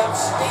one of the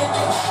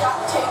outstanding shot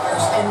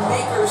takers and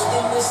makers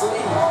in this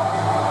league.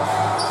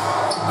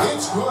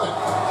 It's good.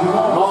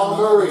 Jamal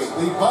Murray.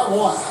 Lead by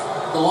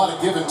 1. A lot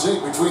of give and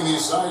take between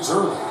these sides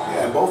early.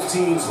 Yeah, and both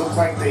teams look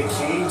like they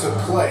came to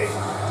play.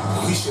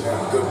 We should have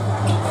a good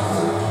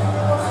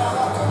one.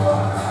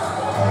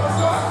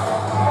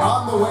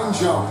 On the wing,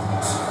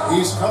 Jones.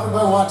 He's covered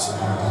by Watson.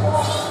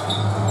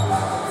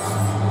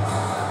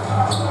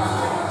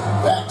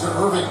 Back to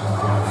Irving.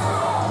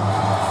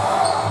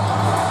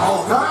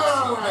 Oh,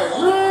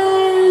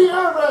 Kyrie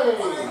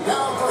Irving!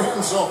 down for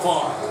him so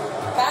far.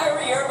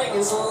 Kyrie Irving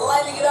is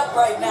lighting it up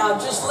right now,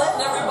 just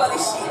letting everybody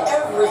see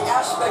every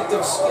aspect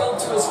of skill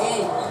to his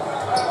game.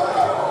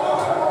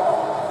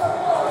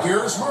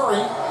 Here's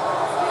Murray.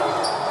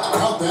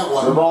 Count that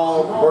one.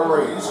 Jamal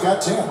Murray. He's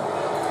got 10.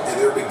 And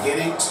they're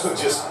beginning to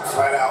just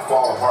flat out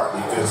fall apart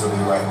defensively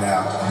right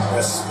now,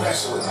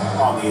 especially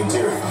on the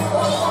interior.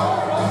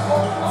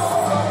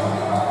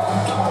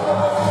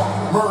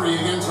 Murray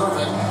against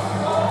Irving.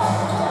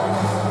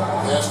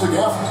 Pass to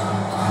Gaffney.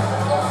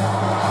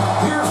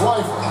 Here's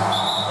Lifer.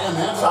 And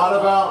that's Out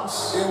of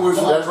bounds. It was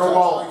Denver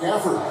ball. by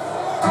Gafford.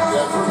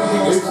 Gafford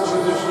making Big his first.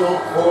 positional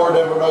for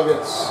Denver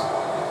Nuggets.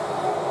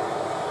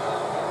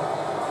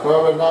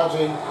 Well,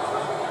 Najee.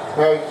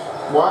 Hey,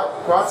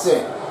 what?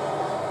 Watson.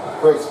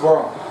 Great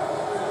squirrel.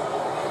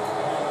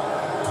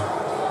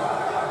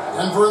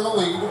 Denver in the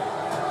lead.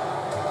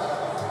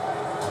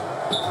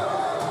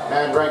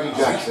 And Reggie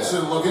Jackson.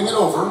 Jackson looking it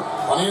over.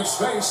 Plenty of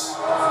space.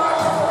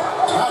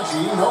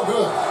 Najee, no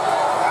good.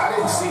 I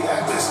didn't see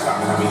that this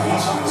coming. I mean,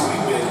 he's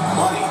usually been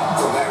money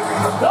from that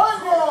range.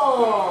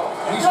 Daniel!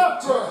 He's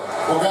up to it.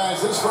 Well,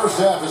 guys, this first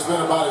half has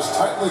been about as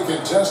tightly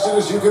contested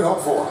as you could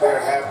hope for. There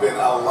have been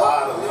a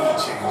lot of lead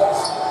changes.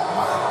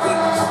 My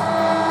goodness.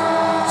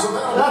 So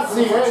That's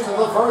the end of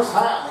the first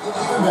half.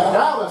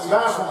 Dallas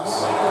Mavericks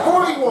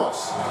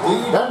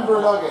 41. Denver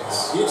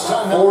Nuggets It's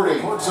time now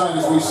 40. for courtside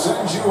as we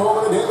send you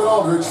over to David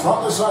Aldridge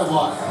from the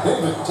sideline.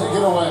 David, take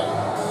it away.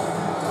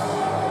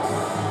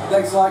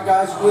 Thanks a lot,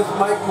 guys. With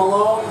Mike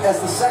Malone, as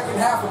the second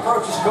half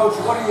approaches, Coach,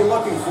 what are you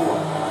looking for?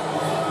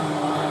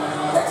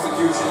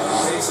 Execution,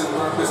 pace and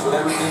purpose with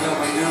everything that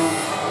we do,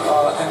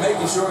 and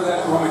making sure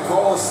that when we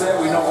call a set,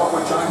 we know what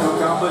we're trying to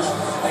accomplish,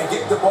 and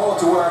get the ball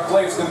to where our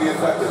players can be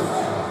effective.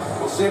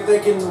 We'll see if they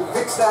can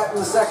fix that in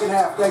the second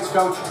half. Thanks,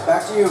 Coach.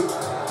 Back to you.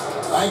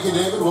 Thank you,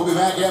 David. We'll be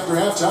back after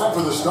halftime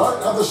for the start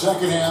of the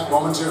second half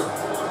momentarily.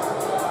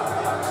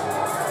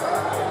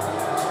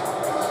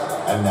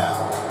 And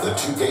now, the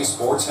 2K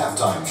Sports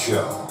Halftime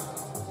Show.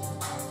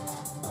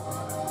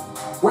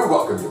 We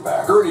welcome you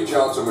back. Ernie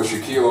Johnson with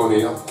Shaquille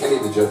O'Neal, Kenny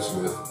the Jet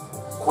Smith.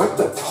 Quite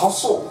the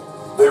tussle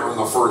there in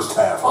the first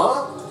half,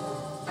 huh?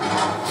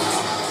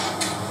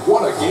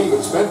 What a game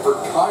it's been for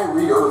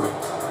Kyrie Irving.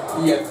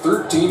 He had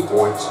 13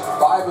 points,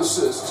 5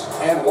 assists,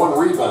 and 1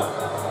 rebound.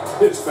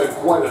 It's been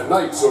quite a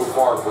night so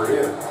far for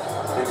him.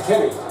 And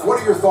Kenny, what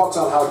are your thoughts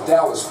on how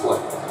Dallas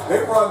played? They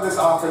run this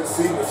offense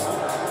seamlessly.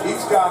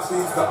 Each guy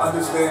seems to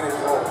understand his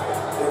role.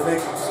 They're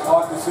making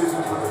smart decisions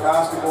with the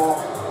basketball,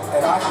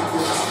 and I can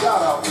give a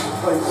shout out to the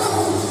players.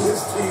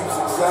 This team's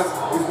success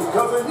is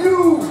because of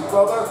you,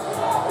 brother.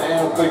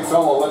 And big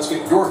fella, let's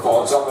get your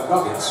thoughts on the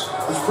Nuggets.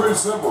 It's pretty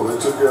simple. They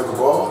took care of the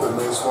ball, they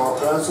made smart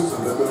passes,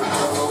 and limited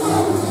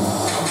turnovers.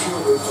 I'm sure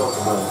they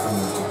talked about it from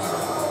the team.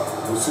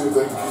 We'll see if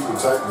they can keep it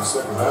tight in the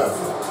second half.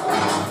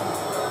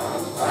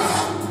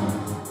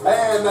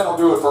 And that'll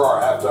do it for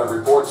our halftime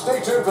report. Stay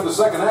tuned for the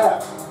second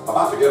half.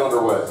 About to get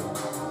underway.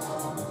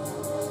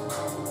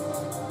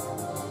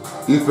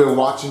 You've been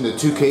watching the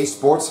 2K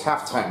Sports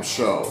Halftime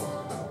Show.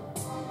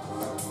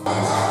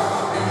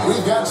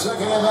 We've got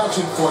second half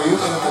action for you,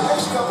 and if the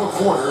next couple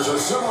quarters are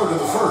similar to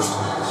the first,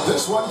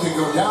 this one can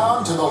go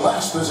down to the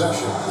last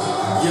possession.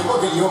 You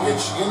look at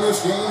Jokic in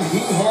this game,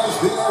 he has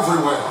been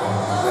everywhere.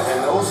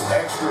 And those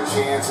extra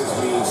chances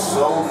mean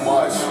so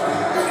much.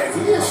 And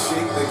And he has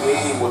shaped the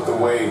game with the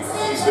way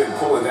he's been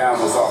pulling down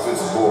those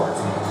offensive boards.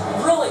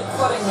 Really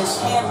putting his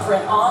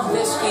handprint on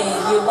this game.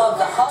 You love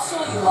the hustle,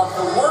 you love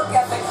the work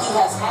ethic he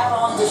has had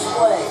on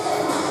display.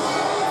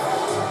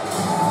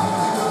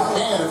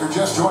 And if you're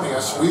just joining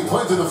us, we've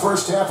played through the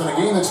first half in a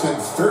game that's been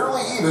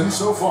fairly even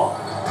so far.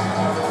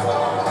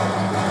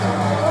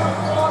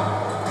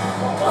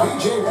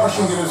 P.J.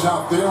 Washington is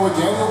out there with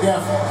Daniel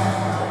Gaffney.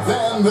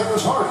 Then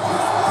there's Hardy.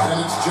 Then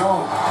it's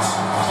Jones.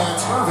 And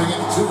it's Irving in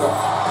the 2-guard.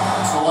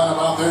 It's the lineup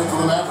out there for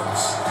the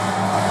Mavericks.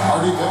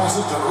 Hardy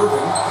passes to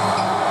Irving.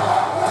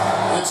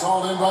 It's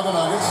hauled in by the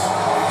Nuggets.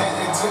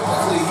 And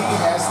typically he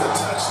has the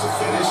touch to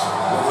finish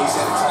when he's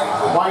in tight.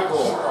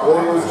 Michael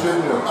Porter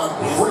Jr. A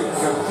great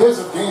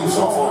defensive game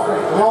so far.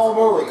 Jamal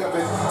Murray.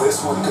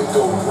 This one could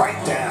go right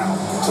down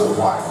to the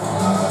wire.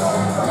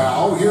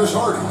 Now here's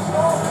Hardy.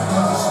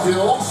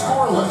 Still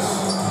scoreless.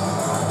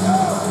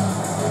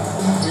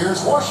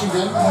 Here's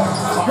Washington.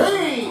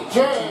 P.J.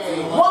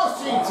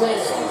 Washington.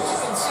 You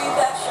can see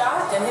that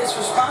shot, and his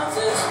response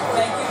is,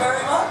 thank you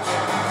very much.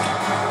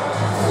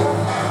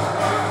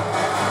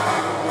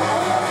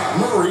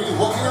 Murray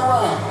looking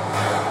around.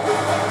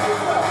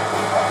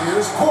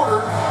 Here's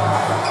Porter.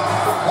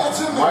 That's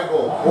in there.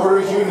 Michael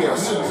Porter Jr.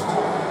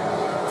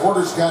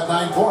 Porter's got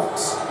 9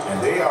 points.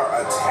 And they are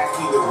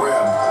attacking the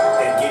rim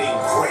and getting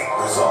great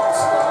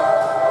results.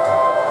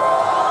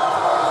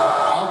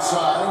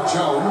 Outside,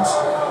 Jones.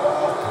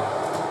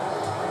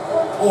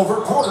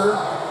 Over Porter.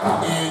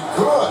 And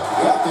good.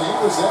 That thing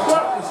was that.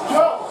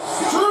 Jones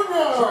Jones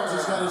Jr.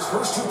 has got his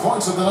first 2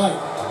 points of the night.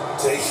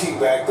 Taking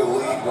back the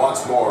lead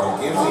once more.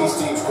 And give these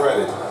teams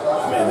credit.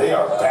 Man, they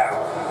are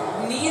battling.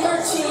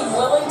 Neither team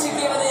willing to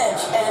give an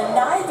inch, and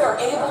neither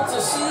able to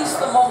seize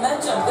the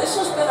momentum. This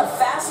has been a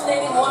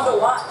fascinating one to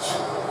watch.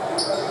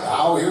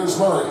 Now here's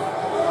Murray.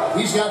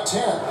 He's got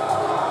 10.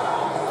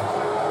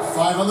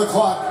 5 on the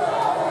clock.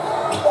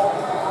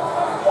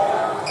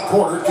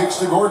 Porter kicks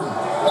to Gordon.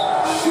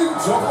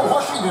 Shoots over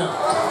Washington.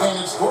 And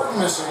it's Gordon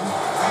missing.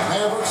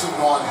 Mavericks have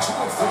gone 2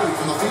 of 3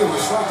 from the field to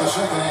start the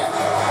second half.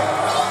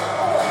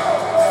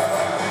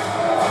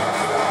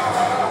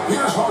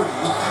 Here's Hardy.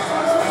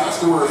 Pass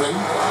to Irving.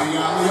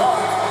 Beyond the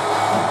arc.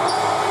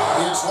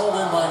 It's hauled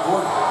in by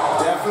Gordon.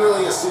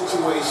 Definitely a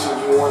situation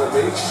you want to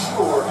make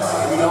sure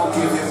you don't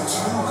give him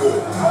too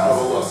good of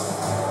a look.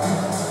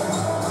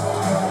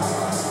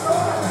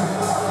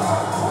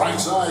 Right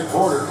side,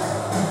 Porter.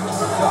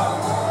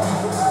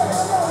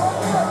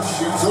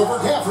 Shoots over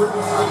Gafford.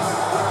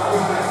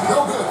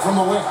 No good from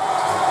the wing.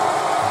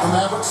 The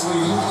Mavericks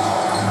leading.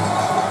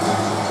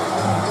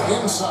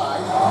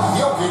 Inside,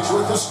 Jokic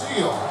with the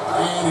steal.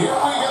 And here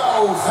we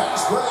go.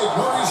 Fast break.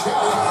 Murray's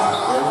got it.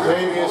 And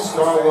Vegas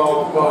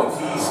Starwell both.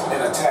 He's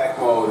in attack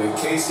mode, and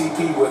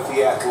KCP with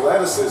the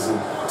athleticism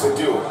to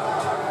do it.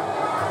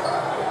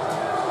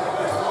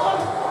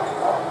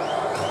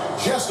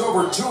 Just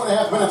over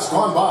 2.5 minutes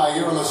gone by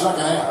here in the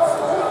second half.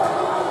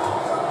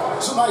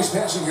 Some nice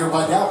passing here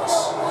by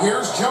Dallas.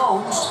 Here's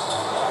Jones.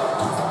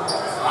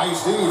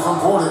 Nice D from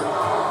Porter.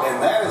 And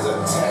that is a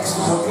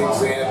textbook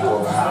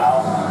example of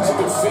how to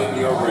defend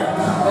your rim.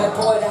 But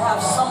boy, to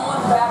have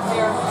someone back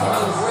there who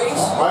can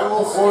erase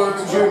Michael Porter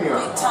Jr.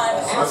 big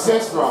time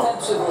Assist from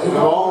defensively.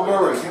 Jamal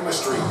Murray. The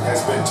chemistry has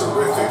been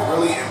terrific.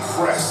 Really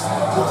impressed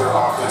with their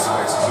offensive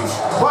execution.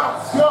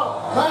 Let's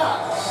go,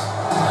 Max.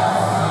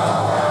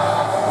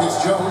 It's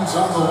Jones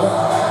on the way.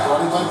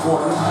 Brought in by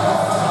Porter.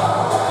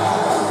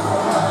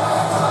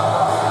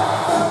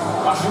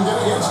 Washington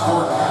against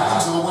Gordon.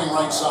 To the wing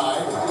right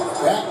side.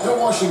 Back to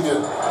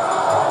Washington.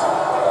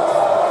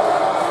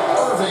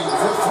 Irving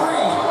for 3.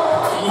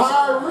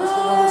 Kyrie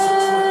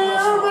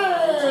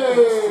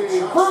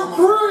Irving for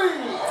 3.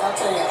 I'll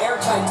tell you,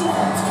 airtight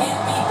defense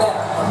can't be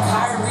better.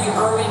 Kyrie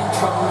Irving,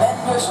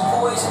 tremendous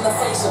poise in the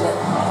face of it.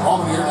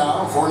 On here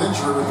now for an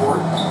injury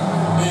report.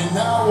 And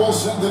now we'll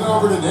send it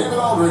over to David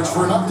Aldridge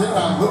for an update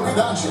on Luka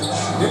Doncic.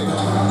 David.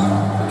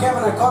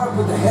 Kevin, I caught up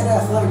with the head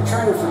athletic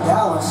trainer for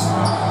Dallas.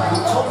 He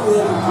told me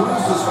that he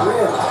bruised his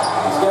rib.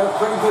 He's got a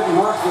pretty good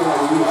mark there on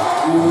the knee.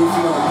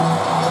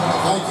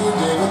 Thank you,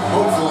 David.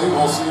 Hopefully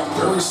we'll see him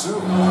very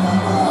soon.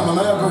 And the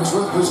Mavericks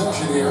with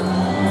possession here,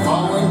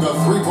 following the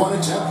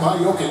 3-point attempt by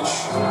Jokic.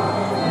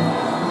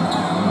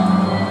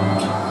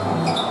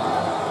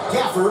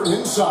 Gafford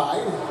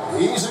inside.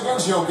 He's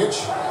against Jokic.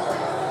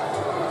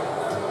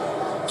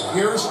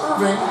 Here's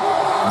Irving.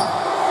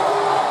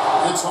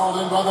 It's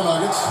hauled in by the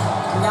Nuggets.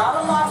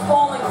 Not a lot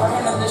falling for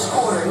him in this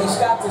quarter. He's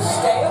got to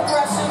stay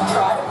aggressive,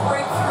 try to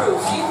break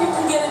through, see if he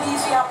can get an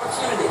easy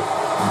opportunity.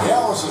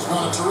 Dallas has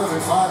gone a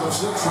terrific 5 of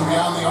 6 from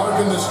beyond the arc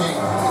in this game.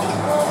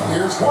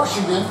 Here's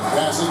Washington.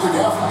 Passes to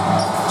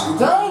Gafford.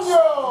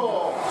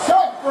 Daniel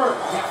Gafford.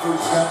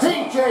 Gafford's got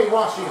P.J.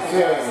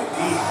 Washington.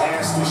 He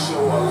has to show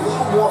a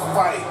little more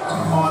fight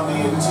on the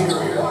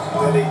interior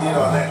than they did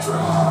on that trip.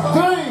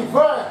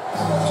 Defense.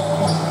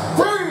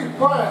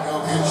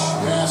 Jokic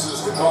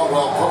passes to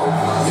Caldwell Pope.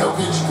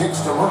 Jokic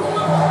kicks to Murray.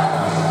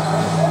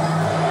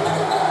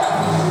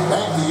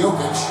 Back to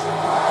Jokic.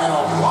 And a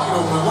wide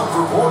open look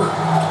for Porter.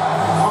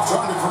 Off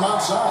target from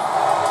outside.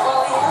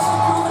 Well, he he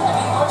hasn't proven to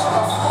be much of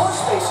a floor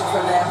spacer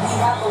for them. He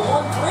had the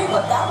 1-3,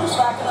 but that was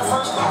back in the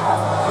first half.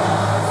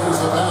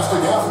 There's the pass to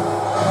Gaffney.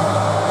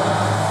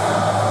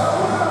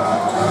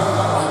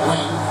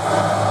 Wing.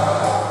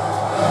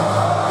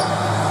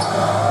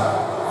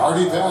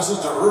 Hardy passes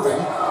to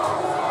Irving.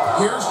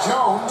 Here's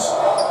Jones.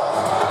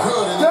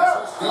 Good. And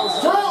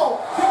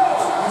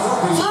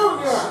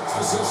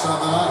assists on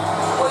the night.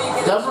 Well, you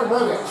get Denver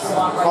Nuggets.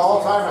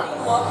 Call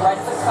timeout. Look right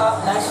at the cup.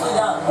 Nicely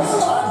done.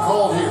 Time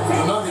called here.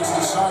 The Nuggets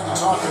decide to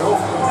talk it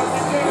over.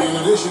 In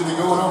addition to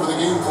going over the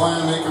game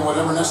plan, making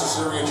whatever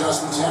necessary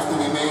adjustments have to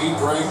be made,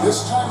 Greg,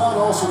 this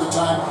timeout also the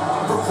time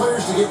for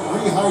players to get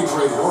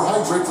rehydrated or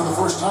hydrate for the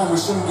first time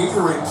with some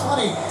Gatorade.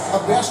 Plenty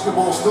of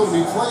basketball still to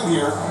be played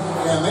here,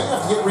 and they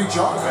have to get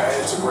recharged.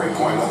 It's a great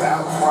point.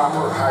 Without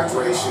proper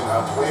hydration,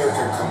 a player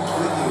can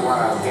completely run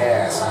out of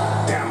gas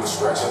down the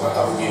stretch of a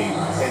game.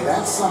 And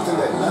that's something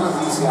that none of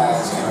these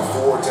guys can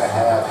afford to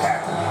have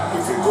happen.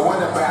 If you're going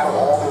to battle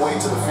all the way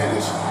to the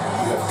finish,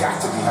 you have got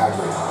to be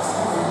hydrated.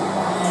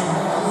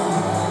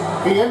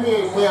 The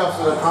NBA playoffs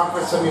for the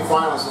conference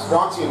semifinals is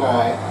brought to you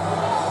by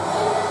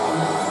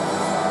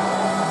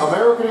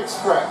American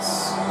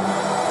Express.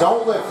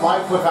 Don't live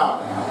life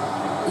without it.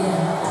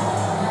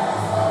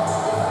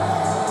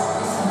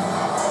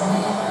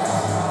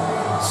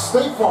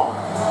 State Farm.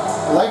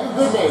 Like a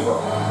good neighbor,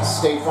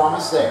 State Farm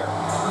is there.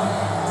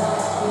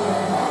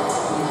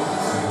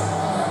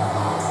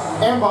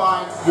 And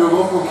by your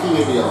local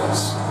Kia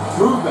dealers.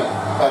 Movement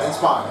that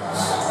inspires.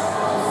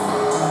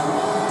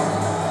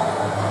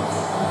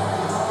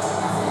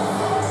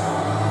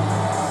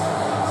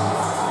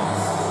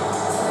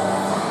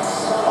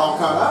 All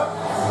caught up.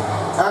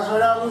 As right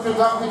now, Luka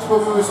Doncic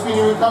will move a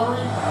speedy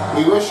recovery.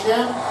 We wish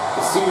him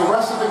to see the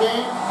rest of the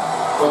game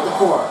with the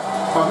court.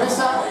 But miss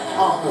out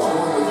on court.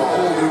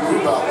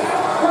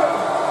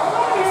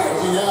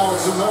 Looking now at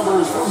some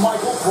numbers from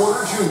Michael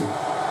Porter Jr.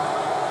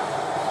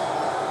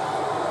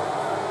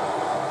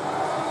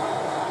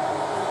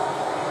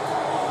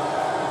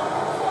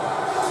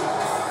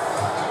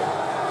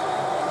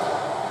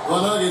 The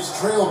Nuggets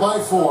trail by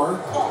 4.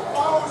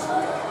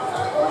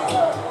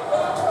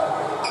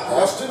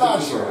 Pass to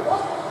Nacho.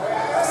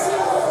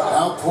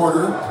 Now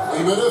Porter,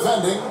 even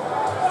defending.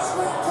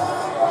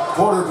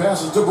 Porter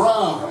passes to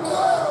Brown.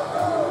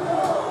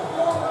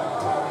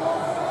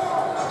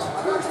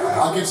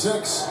 Pocket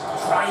 6.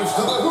 Drives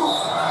to the hoop.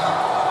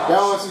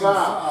 Now it's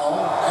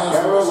foul.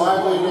 Gabriel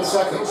Lively in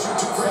second.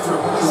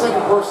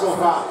 Second personal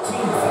foul.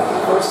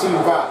 First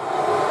team foul.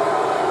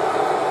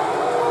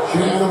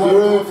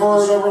 Moving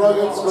forward over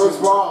Nuggets,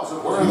 first ball.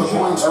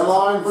 They're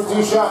line for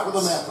 2 shots for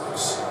the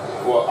Mavericks.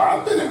 Well,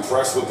 I've been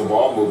impressed with the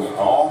ball movement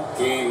all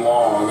game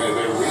long. They're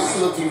really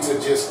looking to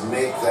just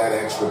make that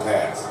extra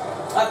pass.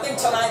 I think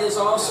tonight has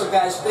also,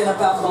 guys, been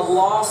about the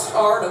lost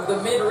art of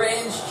the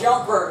mid-range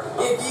jumper.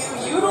 If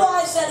you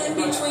utilize that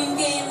in-between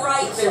game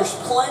right, there's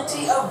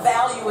plenty of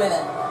value in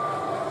it.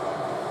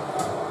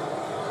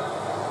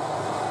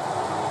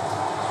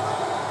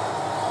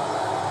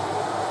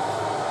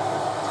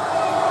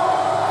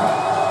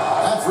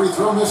 That free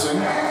throw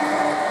missing.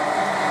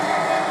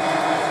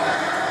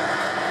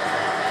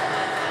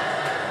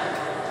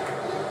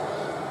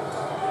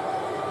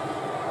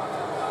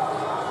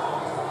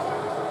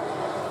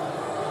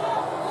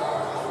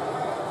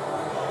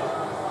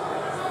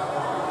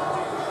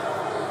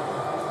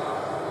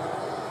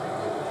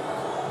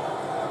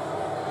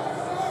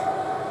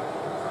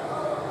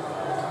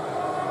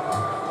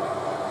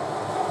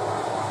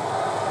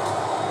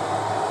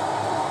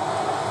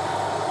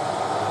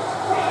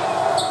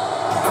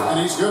 And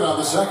he's good on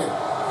the second.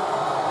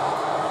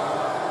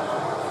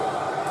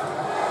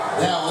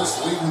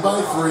 Dallas leading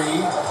by 3.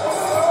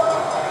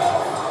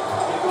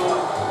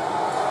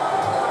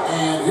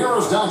 And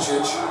here's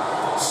Doncic.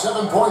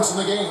 7 points in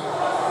the game.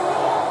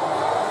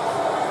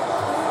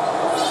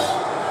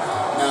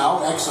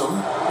 Now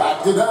Exum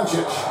back to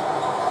Doncic.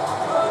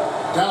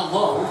 Down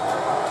low.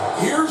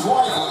 Here's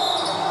Lively.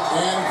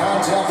 And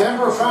contact.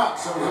 Denver foul.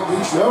 So he'll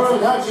be No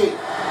Doncic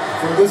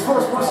for his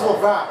first personal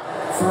foul.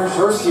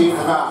 First team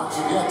foul.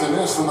 Yet to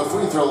miss from the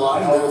free throw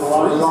line. The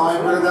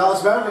line for the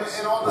Dallas Mavericks.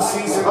 And on the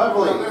season,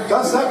 Lively,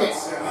 the second.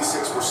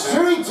 76%.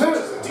 Shooting 2. Which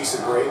is a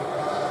decent grade.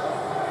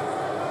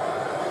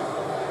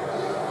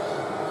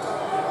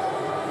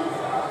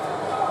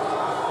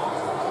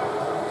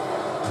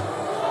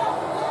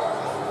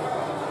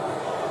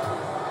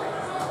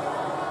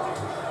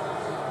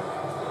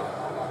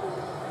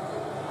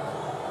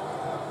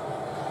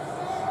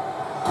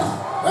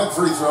 That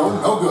free throw,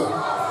 no good.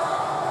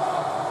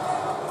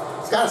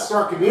 Got to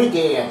start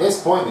communicating at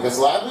this point because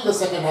Lively the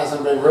second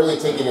hasn't been really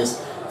taking his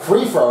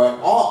free throw at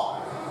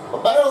all.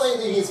 But better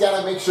lately, he's got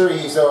to make sure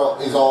he's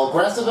all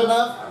aggressive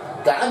enough.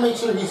 Got to make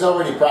sure he's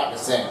already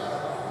practicing.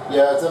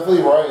 Yeah, it's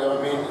definitely right.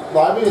 I mean,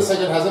 Lively the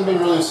second hasn't been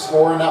really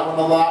scoring that one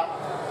a lot.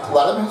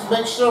 Let him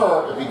make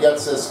sure if he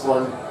gets this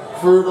one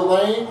through the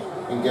lane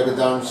and get it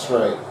down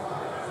straight.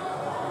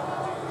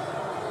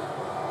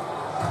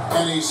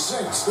 And he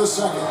sinks the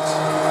second.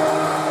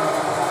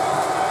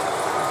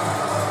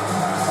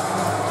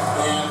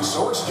 And And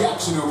so it's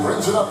Jackson who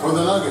brings it up for the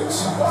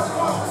Nuggets.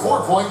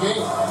 4-point game.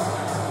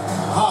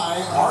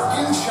 High,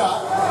 arcing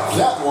shot.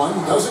 That one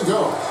doesn't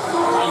go.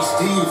 Nice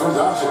D from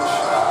Doncic.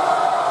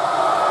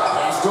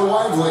 Pass to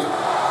Lively.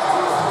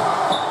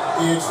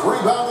 It's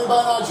rebounded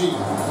by Najee.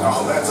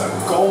 Oh, that's a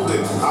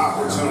golden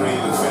opportunity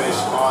to finish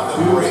on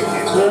the break.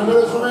 10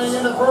 minutes remaining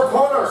in the fourth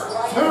quarter.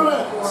 2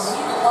 minutes.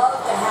 We'd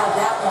love to have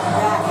that one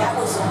back. That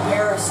was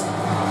embarrassing.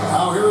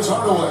 Now here's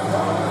Hardaway.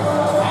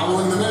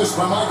 Following the miss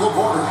by Michael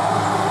Porter.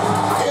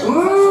 Tight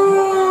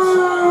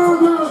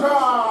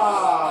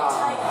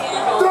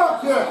handle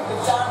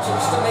with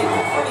Doncic to make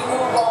a pretty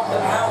move off the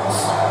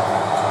bounce.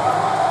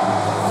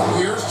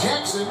 Here's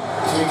Jackson.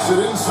 Takes it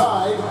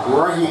inside.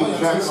 Raheem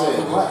Jackson.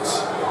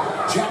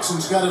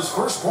 Jackson's got his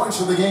first points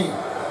of the game.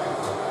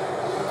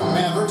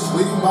 Mavericks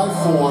leading by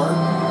 4.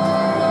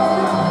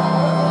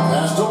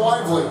 Pass to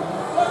Lively.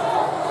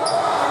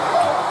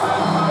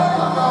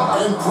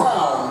 And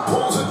Brown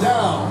pulls it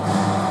down.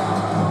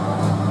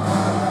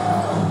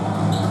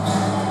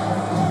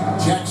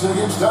 Jackson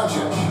against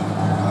Doncic.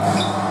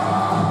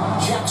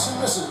 Jackson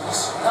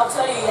misses. I'll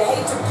tell you, you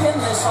hate to pin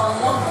this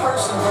on one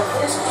person, but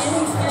his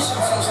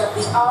inefficiencies at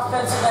the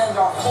offensive end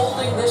are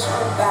holding this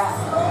group back.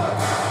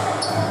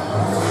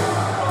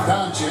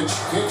 Doncic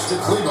kicks to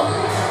Kleber.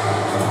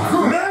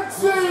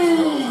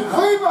 Maxi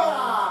Kleber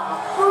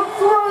for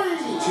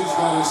 3. She's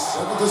got his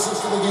 7th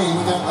assist of the game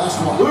with that last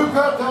one.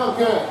 Luka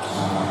Doncic.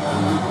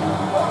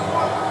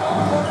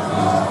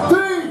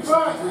 Defense.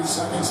 3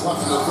 seconds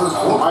left in the third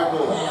quarter.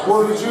 Michael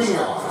Porter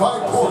Jr. By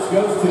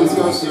Porter. This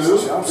goes to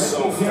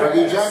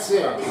Raheem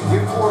Jackson.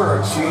 Give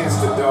Porter a chance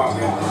to dunk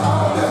and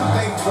doesn't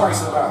think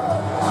twice about it.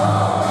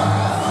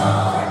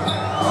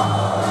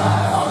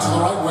 Out to the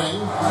right wing.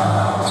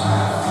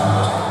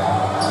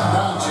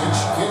 Doncic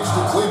kicks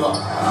to Kleber.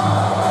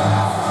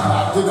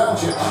 Back to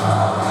Doncic.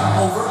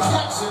 Over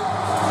Jackson.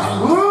 And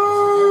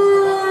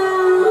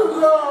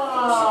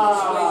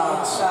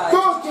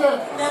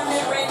That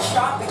mid-range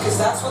shot, because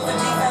that's what the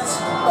defense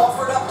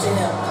offered up to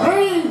him.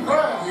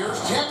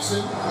 here's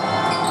Jackson.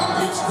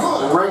 It's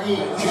good.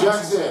 Raheem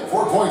Jackson.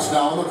 4 points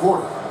now in the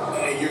quarter.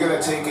 And you're going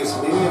to take as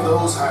many of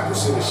those high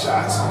percentage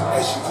shots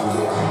as you can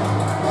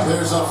get.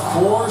 There's a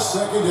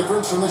 4-second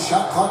difference from the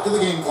shot clock to the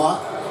game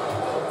clock.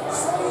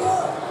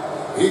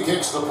 He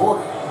kicks to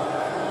Porter.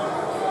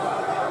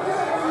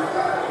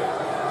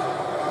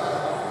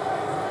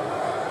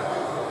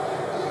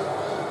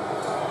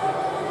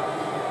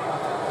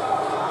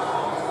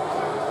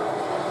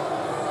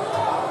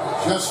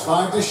 Just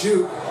 5 to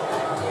shoot.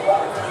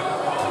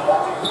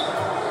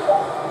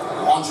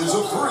 Launches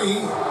a 3.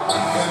 And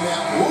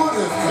that would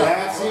have got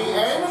That's the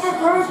end of the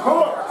first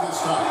quarter.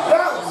 this time.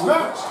 Dallas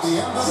Mavericks. The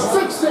end of the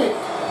 60.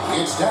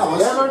 It's Dallas.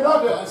 Denver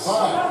Nuggets.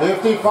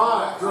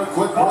 55. After a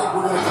quick break,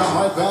 we're going to come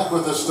right back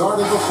with the start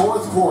of the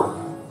fourth quarter.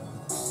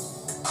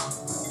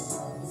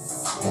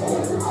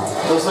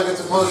 Looks like it's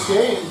a close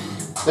game.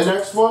 The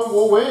next one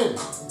will win.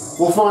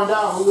 We'll find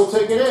out who will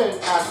take it in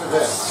after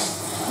this.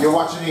 You're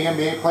watching the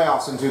NBA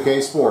playoffs in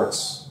 2K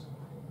Sports.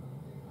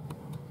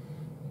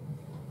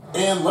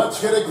 And let's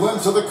get a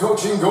glimpse of the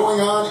coaching going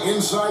on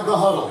inside the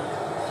huddle.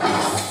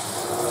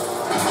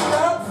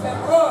 Stop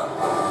and run.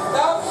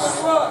 Stop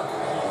and run.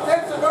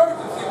 Sense of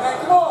urgency, man.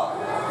 Come on.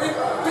 We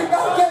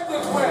got to get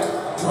this win.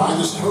 Trying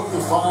to stoke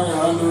the fire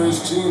under his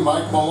team,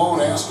 Mike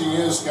Malone asking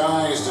his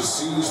guys to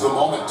seize the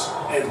moment.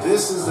 And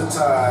this is the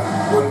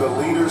time when the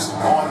leaders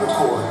on the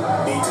court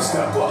need to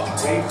step up,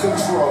 take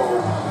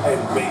control, and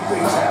make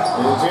things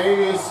happen.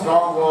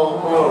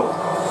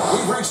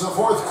 We've reached the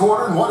fourth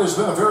quarter, and what has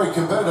been a very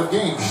competitive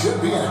game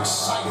should be an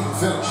exciting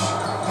finish.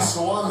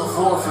 So on the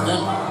floor for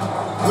Denver,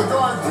 the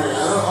guard pair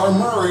are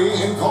Murray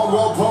and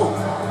Caldwell Pope.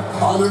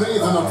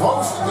 Underneath in the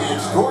post,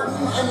 it's Gordon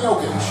and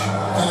Jokic.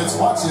 And it's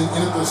Watson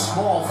in at the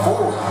small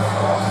forward.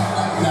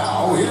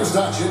 Now, here's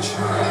Doncic,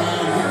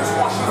 and here's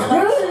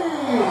Washington.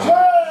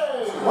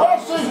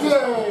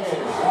 Washington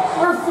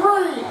for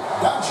 3.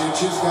 Doncic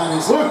has got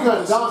his...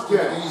 Luka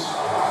Doncic.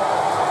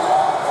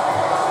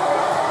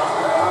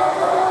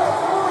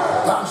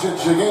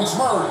 Doncic against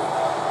Murray.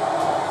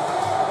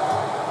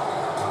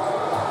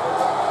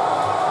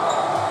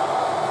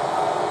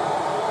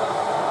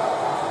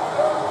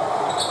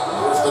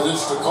 Here's the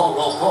dish to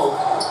Caldwell Pope.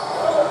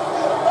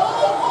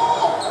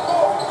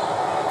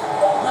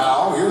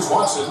 Now, here's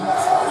Watson.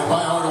 Started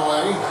by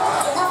Hardaway. You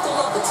have to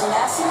love the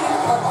tenacity,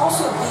 but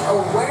also the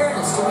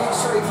awareness to make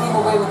sure he came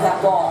away with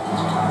that ball.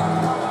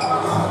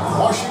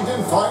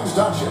 Washington finds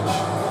Doncic.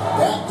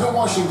 Back to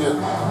Washington.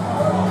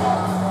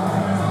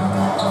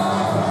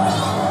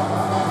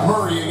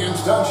 Murray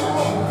against Doncic.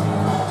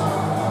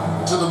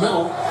 To the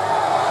middle.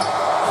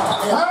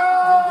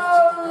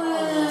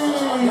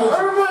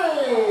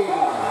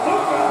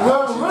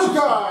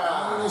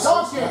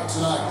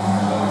 Tonight.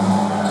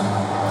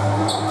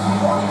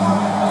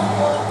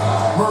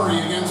 Murray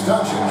against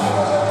Doncic.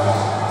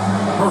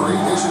 Murray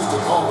dishes to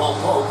Caldwell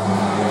Pope.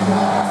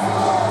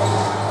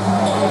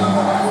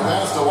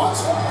 Pass to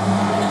Watson.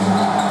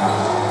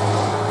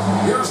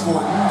 Here's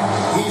Gordon.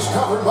 He's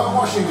covered by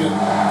Washington.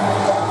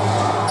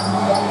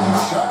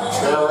 Shot is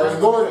Aaron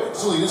Gordon.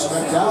 So he just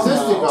got down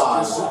Assisted now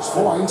on. to 6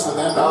 points with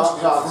that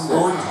basket from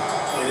Gordon.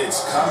 And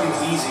it's coming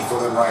easy for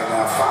them right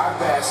now. 5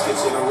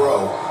 baskets in a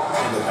row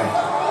in the paint.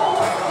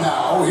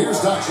 Now, here's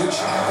Doncic.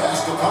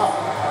 Pass to Powell.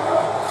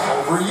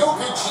 Over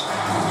Jokic.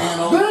 And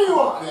There you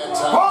are.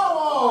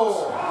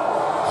 Powell!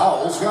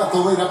 Powell's got the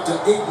lead up to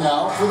 8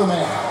 now for the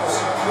Mavs.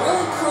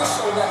 Really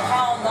crucial that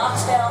Powell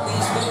knocks down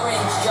these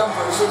mid-range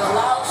jumpers. It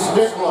allows him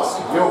to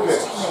support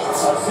his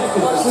teammates.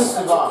 But he's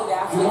such a good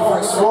athlete for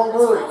a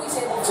second. He's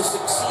able to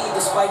succeed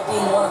despite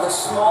being one of the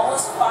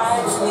smallest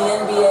 5s in the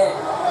NBA.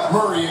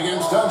 Murray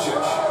against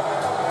Doncic.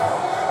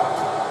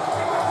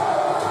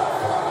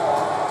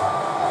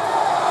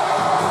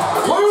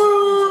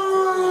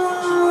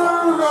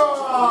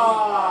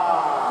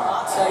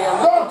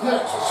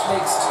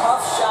 Makes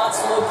tough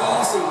shots look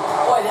easy.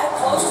 Boy, that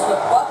close to the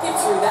bucket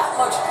through that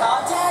much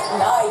contact,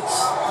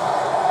 nice.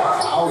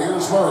 Now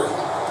here's Murray.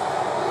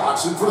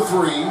 Watson for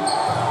 3.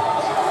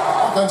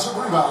 Offensive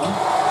rebound.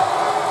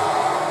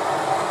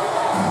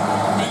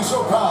 And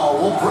so Powell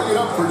will bring it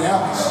up for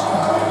Dallas.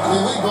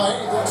 They lead by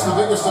 8. That's the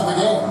biggest of the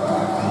game.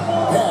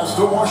 Pass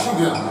to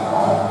Washington.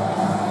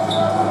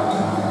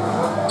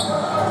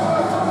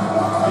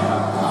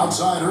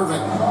 Outside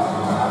Irving.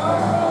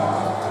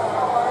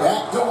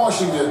 Back to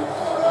Washington.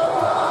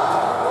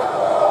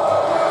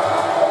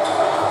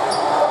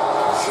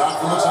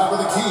 From the top of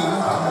the key.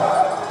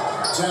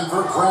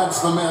 Denver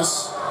grabs the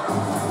miss.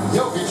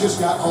 Jokic has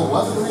got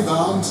 11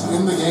 rebounds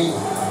in the game.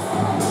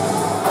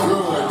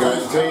 Good.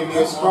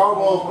 Guys,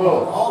 Caldwell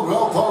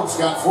Pope's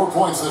got 4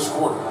 points this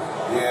quarter.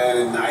 Yeah,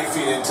 and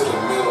knifing into the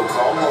middle.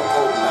 Caldwell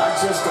Pope, not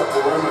just a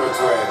perimeter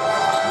threat.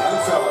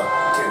 Young fella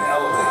can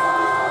elevate.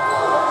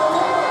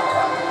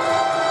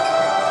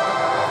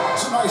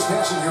 Some nice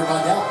passing here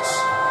by Dallas.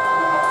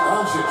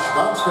 Doncic,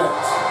 bounce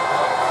pass.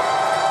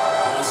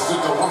 This is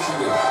it to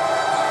Washington.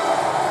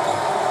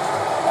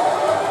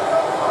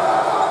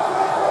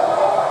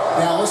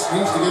 Dallas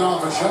needs to get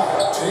off a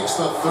shot. Takes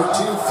the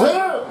 13th.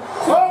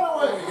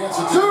 Hardaway Against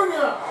a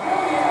Jr.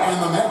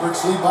 And the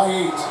Mavericks lead by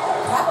 8.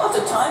 How about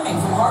the timing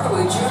from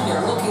Hardaway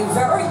Jr. looking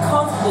very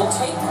comfortable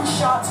taking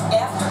shots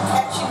after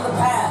catching the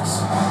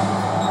pass.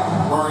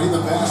 Murray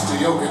the pass to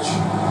Jokic.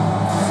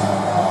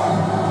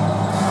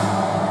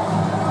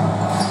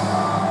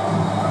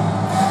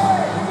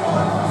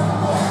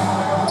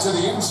 To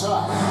the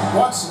inside.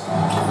 Watson.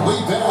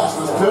 Lead pass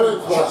was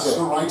good. Just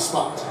the right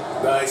spot.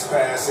 Nice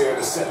pass here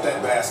to set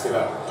that basket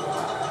up.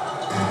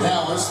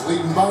 Dallas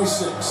leading by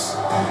 6.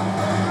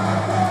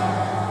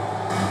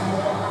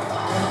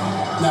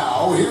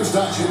 Now, here's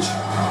Doncic.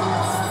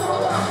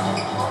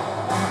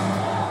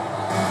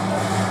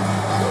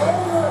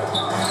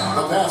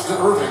 The pass to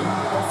Irving.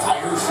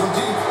 Fires from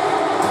deep.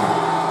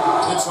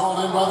 It's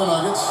hauled in by the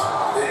Nuggets.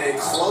 And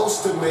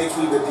close to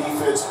making the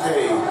defense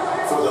pay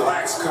for the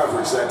lax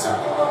coverage that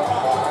time.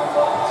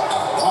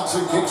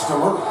 Watson kicks to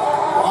Murray.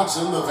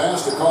 Watson, the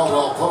pass to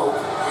Caldwell Pope.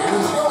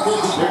 Here's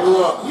Jokic. Take a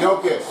look.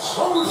 Jokic.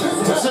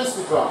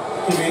 Assisted from.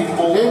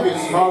 Capable of being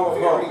a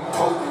very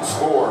potent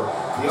scorer.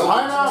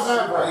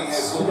 Timeout, He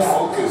has looked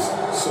focused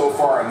so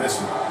far in this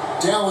one.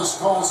 Dallas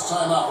calls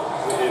timeout.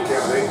 And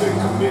Kevin, they've been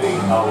committing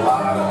a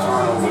lot of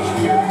turnovers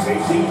here.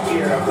 Taking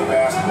care of the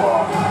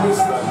basketball is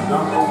the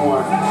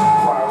 #1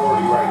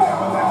 priority right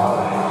now in that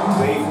hole.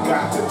 They've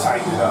got to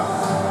tighten it up.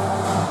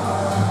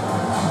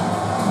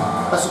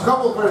 That's a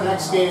couple for the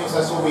next games.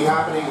 That's what will be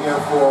happening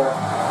here for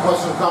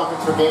Western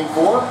Conference for Game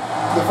 4.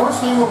 The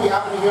first game will be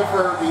happening here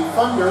for the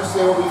Thunders.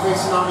 They will be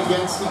facing on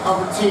against the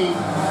upper team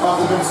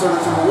of the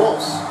Minnesota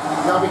Timberwolves.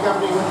 That'll be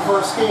happening with the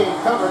first game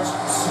coverage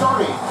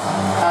starting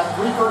at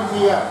 3:30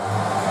 p.m.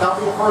 That'll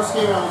be the first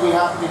game that will be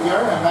happening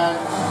here, and then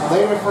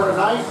later for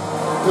tonight,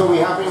 it'll be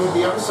happening with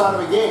the other side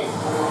of the game.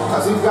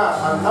 As we've got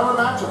another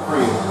matchup for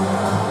you.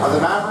 The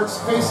Mavericks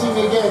facing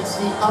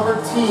against the other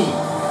team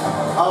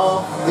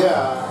of the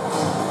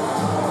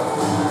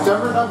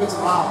Denver Nuggets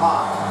a mile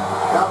high.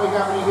 That'll be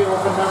happening here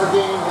with another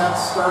game that's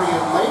starting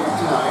later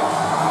tonight.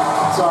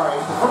 Sorry,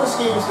 the first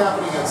game is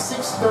happening at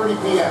 6:30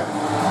 p.m.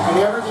 and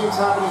the other game is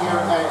happening here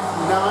at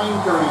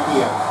 9:30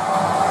 p.m.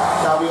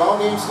 That'll be all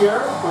games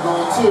here with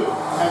only 2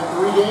 and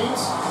 3 games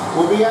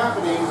will be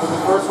happening with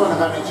the first one of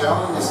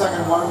NHL and the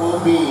second one will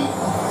be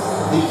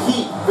the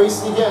Heat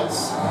facing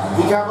against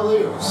the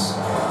Cavaliers.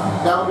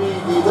 That'll be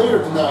the later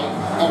tonight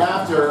and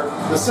after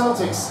the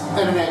Celtics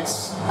and the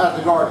Knicks at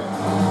the Garden.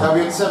 That'll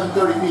be at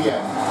 7:30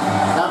 p.m.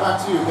 Now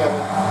back to you,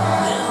 Kevin.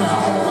 And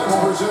now let's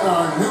present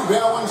our New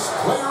Balance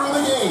player of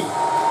the game,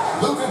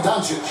 Luka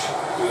Doncic.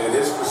 And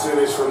his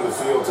percentage from the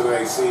field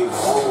tonight seemed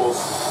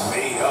almost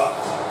made up.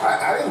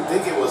 I didn't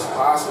think it was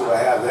possible to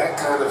have that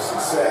kind of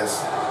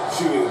success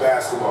shooting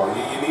basketball.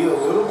 You need a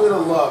little bit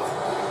of luck,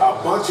 a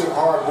bunch of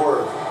hard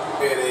work,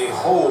 and a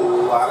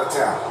whole lot of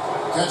talent.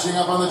 Catching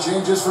up on the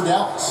changes for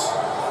Dallas.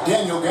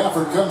 Daniel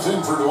Gafford comes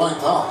in for Dwight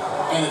Powell.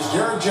 And it's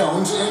Jared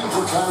Jones in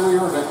for Kyrie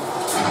Irving.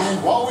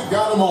 And while we've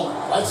got a moment,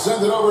 let's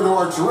send it over to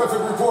our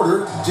terrific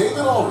reporter, David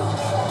Ulrich.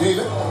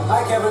 David.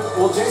 Hi, Kevin.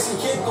 Well, Jason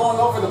Kidd going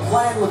over the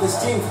plan with his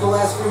team for the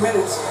last few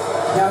minutes.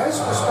 Now,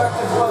 his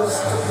perspective was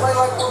to play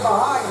like we're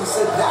behind. He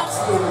said that's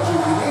the energy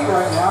we need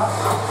right now.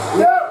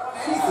 We don't want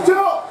anything.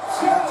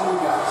 Back to you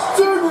guys.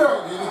 Junior!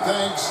 David,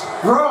 thanks.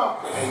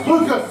 Bro,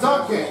 Luka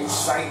Doncic.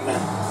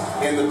 Excitement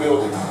in the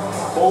building.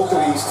 Both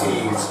of these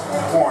teams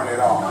pouring it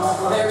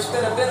on. There's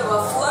been a bit of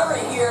a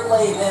flurry here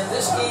late, and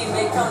this game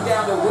may come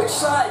down to which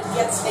side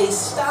gets a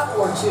stop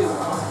or two.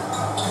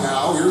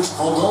 Now here's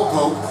Caldwell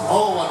Pope.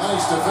 Oh, a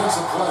nice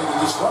defensive play to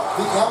disrupt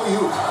the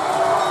alley-oop.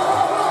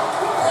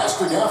 Pass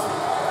to Gafford.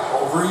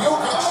 Over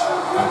Jokic.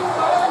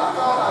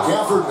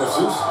 Gafford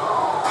misses.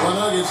 The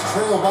Nuggets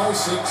trail by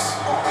 6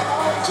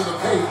 to the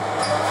paint.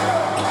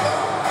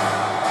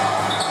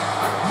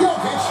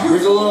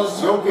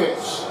 Nicholas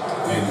Jokic.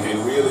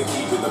 And really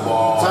keeping the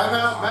ball.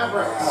 Timeout,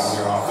 Mavericks.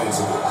 Here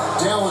offensively.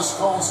 Dallas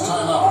calls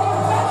timeout.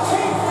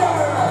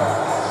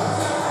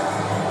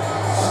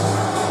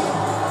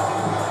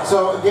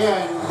 So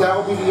again, that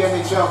will be the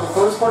NHL. The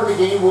first part of the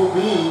game will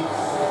be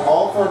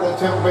all for the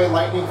Tampa Bay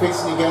Lightning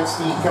facing against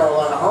the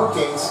Carolina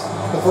Hurricanes.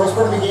 The first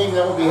part of the game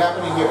that will be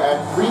happening here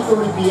at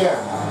 3:30 p.m.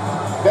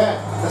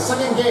 Then the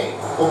second game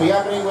will be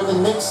happening with the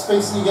Knicks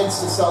facing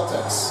against the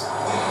Celtics.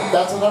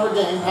 That's another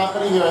game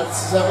happening here at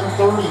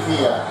 7:30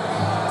 p.m.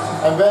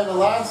 And then the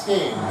last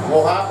game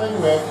will happen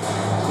with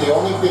the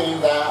only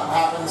game that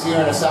happens here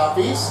in the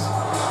Southeast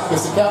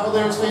is the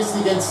Cavaliers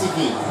facing against the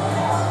Heat.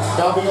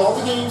 That'll be all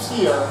the games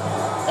here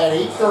at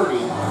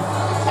 8:30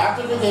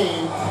 after the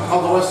game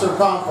of the Western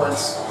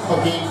Conference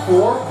of Game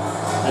 4,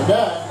 and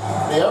then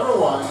the other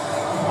one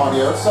on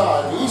the other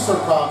side, the Eastern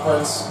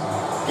Conference,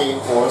 Game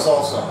 4 is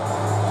also.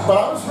 But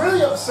I was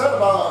really upset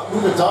about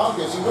Luka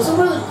Doncic. He wasn't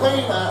really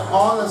playing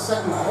on the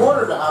second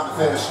quarter to have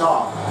it finished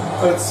off.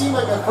 But it seemed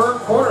like the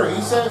third quarter,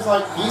 he says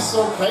like he's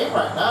okay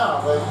right now.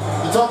 But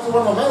you talk to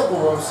one of the medical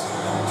rooms,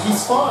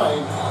 he's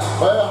fine.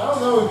 But I don't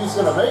know if he's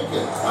going to make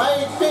it.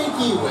 I think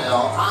he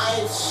will.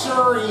 I'm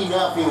sure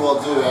enough he will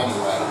do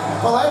anyway.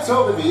 Well, let's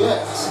hope if he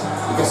is.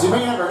 Because you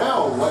may never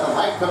know when the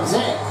light comes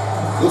in.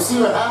 You'll see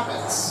what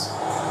happens.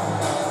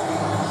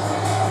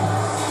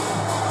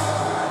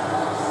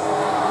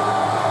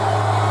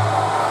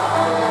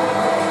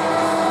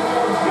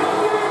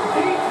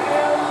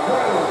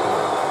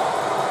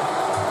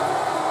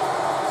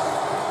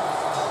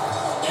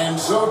 And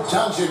so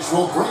Doncic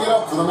will bring it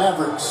up for the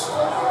Mavericks.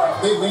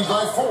 They lead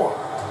by 4.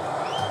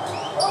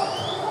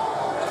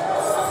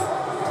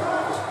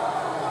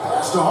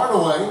 Pass to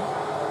Hardaway.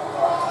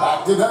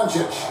 Back to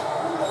Doncic.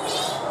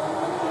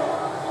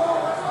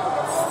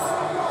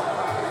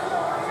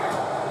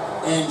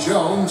 And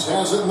Jones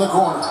has it in the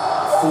corner.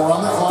 4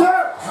 on the clock.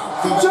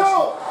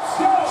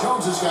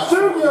 Jones has got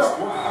Junior!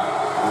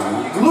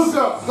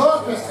 Luka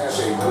Doncic has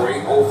a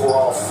great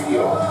overall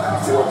feel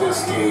for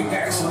this game.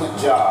 Excellent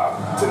job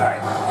tonight.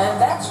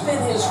 And that's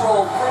been his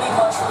role pretty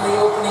much from the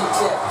opening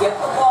tip. Get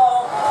the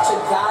ball to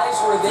guys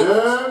where they... 2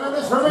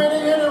 minutes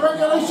remaining in the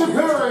regulation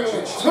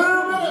period. 2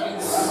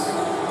 minutes.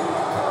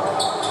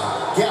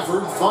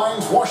 Gafford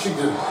finds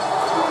Washington.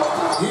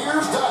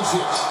 Here's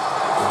Doncic.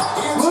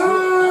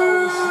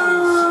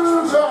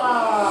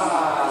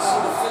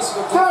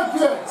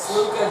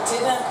 Luka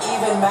didn't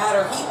even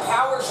matter. He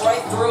powers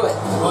right through it.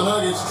 The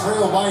Nuggets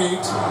trail by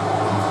 8.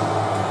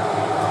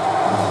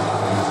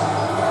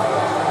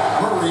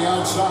 Murray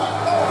outside.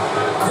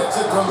 Hits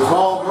it from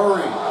Jamal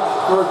Murray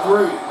for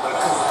 3. The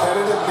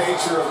competitive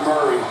nature of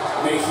Murray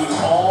making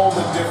all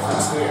the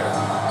difference there.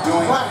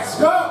 Doing Let's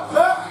go!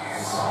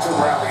 to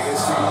rally his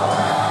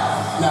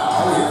team.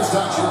 now. Here's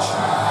Doncic.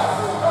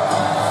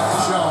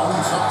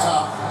 Jones up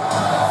top.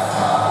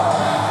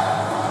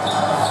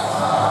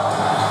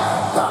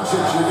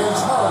 Doncic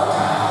against Murray.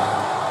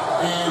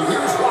 And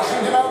here's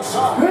Washington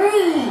outside.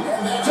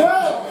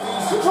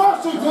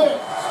 Washington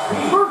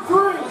for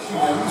 3.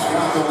 Washington's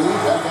got the lead.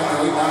 Back at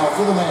the lead now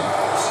for the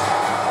Mavericks.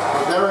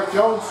 Derek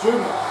Jones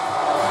Jr.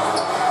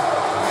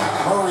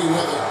 Murray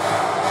with it.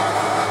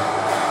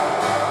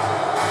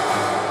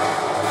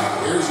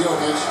 Here's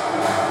Jokic.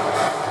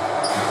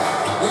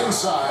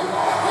 Inside.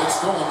 It's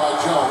stolen by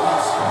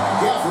Jones.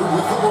 Gafford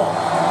with the ball.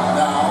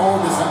 Now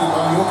defended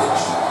by Jokic.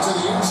 To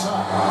the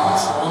inside.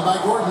 Stolen by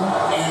Gordon.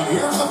 And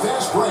here's the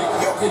fast break.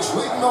 Jokic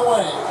leading the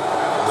way.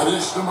 The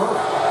dish to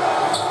Murray.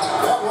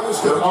 That one is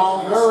good.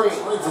 Murray.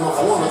 Straight from the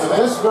floor with the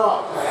This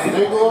drop.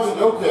 Nikola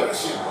Jokic.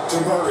 To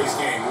Murray's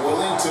game.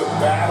 Willing to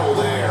battle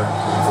there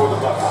for the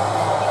bucket.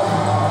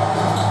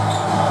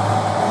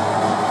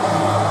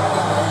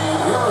 And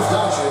here is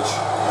Doncic.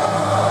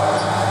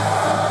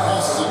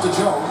 Passes it to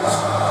Jones.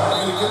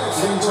 And he connects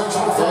the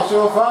intentional foul.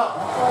 Intentional foul.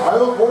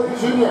 Michael Porter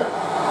Jr.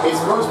 His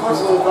first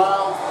personal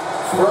foul.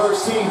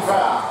 First team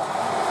foul.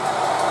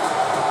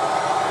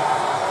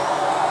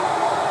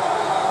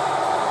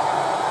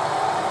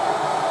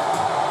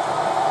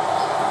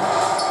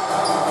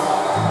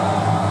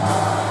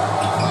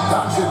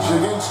 Doncic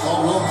against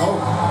Caldwell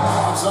Pope.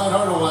 Outside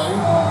Hardaway.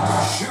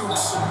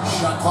 Shoots.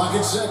 Shot clock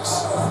at 6.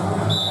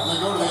 And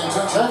they go to the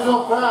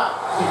intentional foul.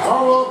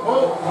 Carlo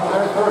Pope.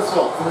 There's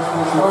personal.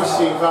 First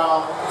team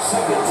foul.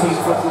 Second team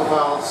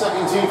foul.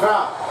 Second team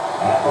foul.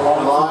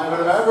 Line for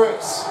the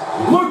Mavericks.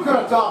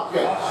 Luka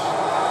Doncic.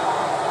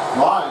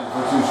 Line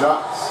for 2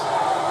 shots.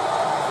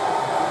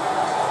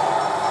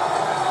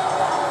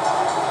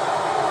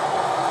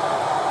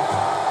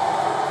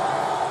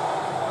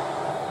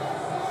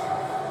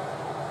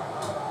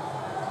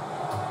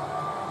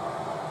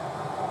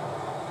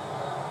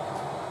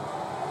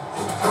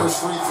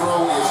 First free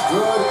throw is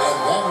good, and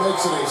that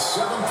makes it a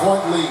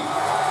 7-point lead.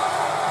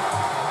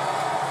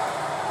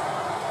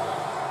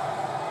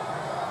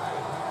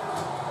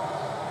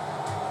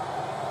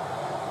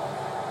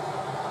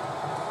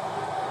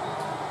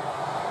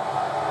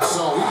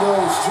 So he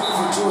goes 2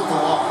 for 2 at the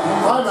line.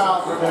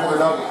 Timeout for Denver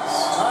Nuggets.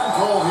 Time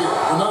call here.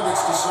 The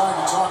Nuggets decide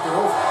to talk it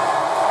over.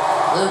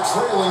 They're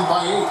trailing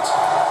by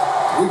 8.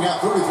 We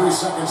got 33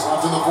 seconds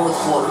left in the 4th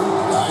quarter.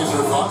 Guys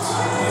are thoughts.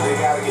 They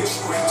got to get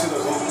straight to the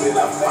hoop and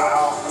a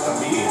foul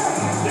immediately.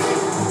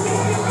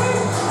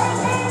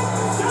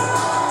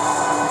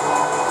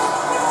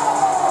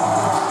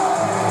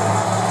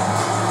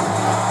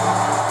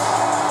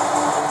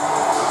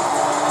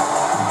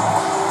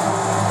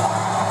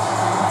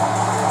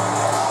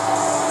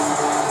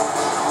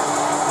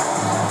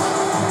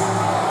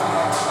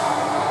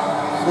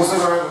 Looks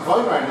like we're having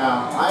fun right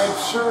now. I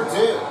sure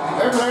do.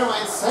 Their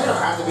Maryland Center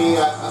had to be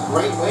a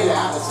great way to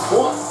have the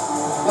support.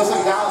 Looks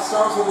like Dallas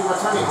Stars will be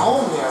returning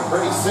home here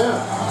pretty soon.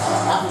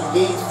 After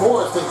Game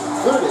 4 has been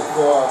concluded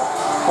for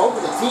both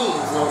of the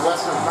teams in the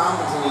Western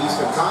Conference and the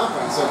Eastern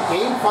Conference. So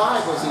Game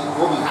 5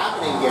 will be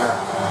happening here.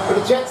 For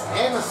the Jets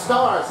and the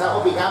Stars, that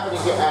will be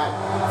happening here at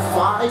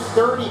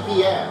 5:30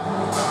 p.m.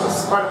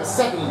 This is part of the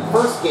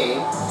first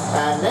game.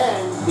 And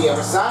then the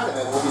other side of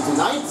it will be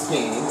tonight's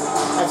game,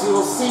 as you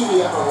will see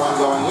the other one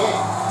going in.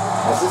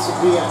 As this will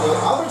be on the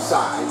other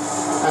side,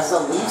 as the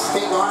Leafs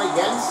take on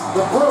against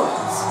the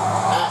Bruins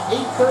at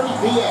 8:30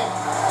 p.m.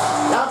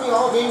 That'll be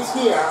all games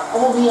here,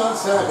 only on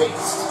Center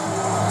Base.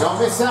 Don't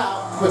miss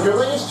out with your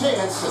latest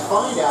chance to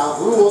find out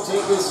who will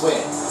take this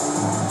win.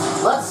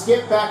 Let's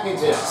get back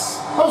into this.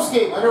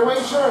 Post-game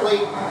underway shortly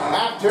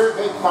after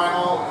the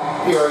final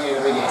period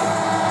of the game.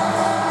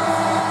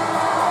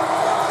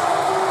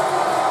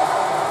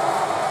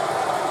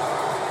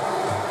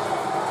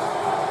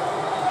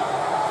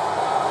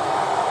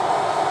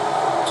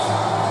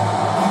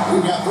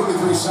 We've got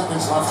 33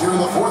 seconds left here in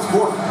the 4th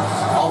quarter.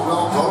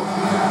 Caldwell Pope,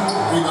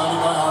 rebounded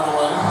by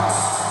Hardaway.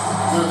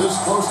 They're this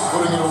close to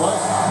putting it away.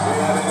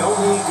 Yeah, they don't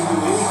need to do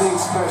anything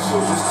special.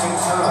 Just take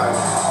time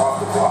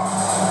off the clock.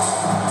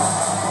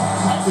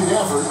 Back to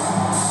Gafford.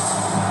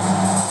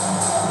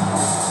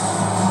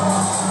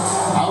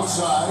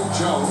 Outside,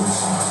 Jones.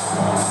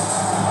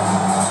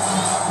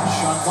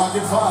 Shot clock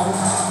at 5.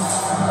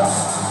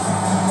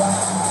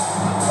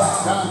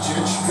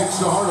 Doncic kicks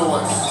to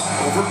Hardaway.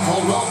 Over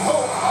Caldwell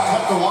Pope.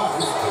 Kept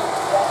alive.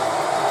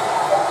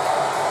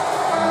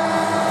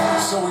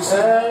 So we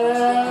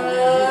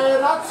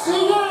said, let's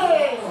see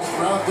it.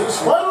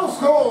 Final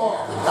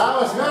score: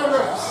 Dallas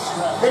Mavericks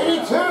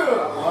 82,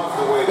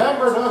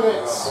 Denver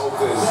Nuggets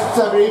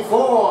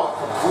 74.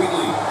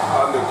 Completely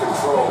under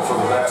control for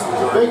the vast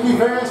majority. Thank you,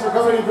 fans, for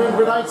coming in for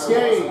tonight's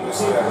game.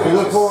 We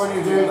look forward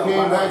to your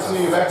game back,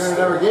 seeing you back in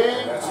another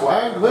game.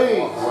 And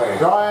please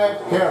drive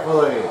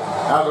carefully.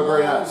 Have a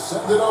great night.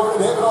 Send it over to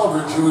David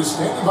Aldridge, who is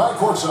standing by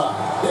courtside.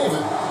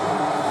 David.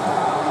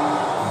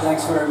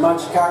 Thanks very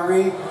much,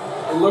 Kyrie.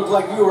 It looked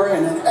like you were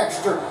in an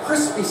extra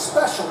crispy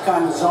special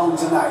kind of zone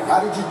tonight.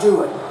 How did you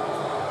do it?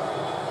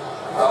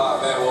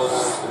 Man, well,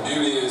 the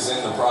beauty is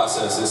in the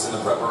process. It's in the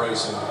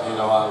preparation. You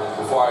know,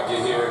 before I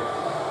get here,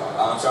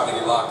 I'm trying to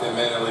get locked in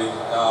mentally.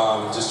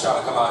 Just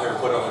trying to come out here and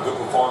put on a good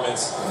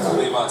performance,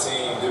 lead my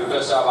team, do the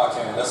best job I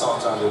can. That's all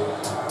I'm trying to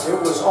do. It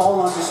was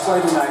all on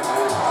display tonight,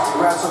 man.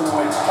 Congrats on the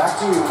win.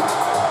 Back to you.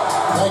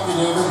 Thank you,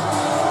 David.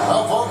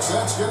 Well, folks,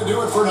 that's going to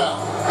do it for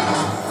now.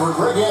 For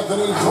Greg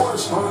Anthony,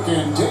 Doris Burke,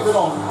 and David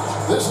Aldridge,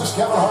 this is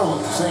Kevin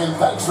Harlan saying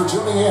thanks for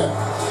tuning in.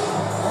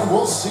 And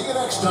we'll see you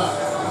next time.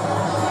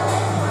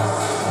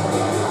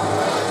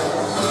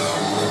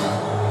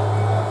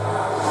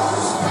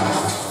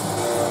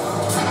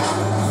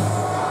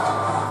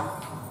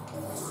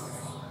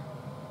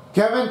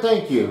 Kevin,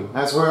 thank you.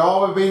 As we're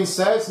all being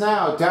said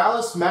now,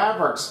 Dallas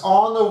Mavericks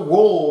on the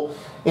roll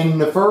in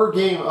the third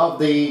game of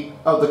the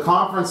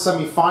conference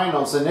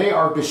semifinals, and they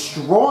are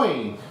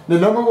destroying the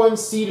 #1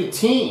 seeded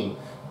team.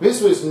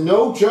 This was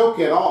no joke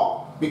at all.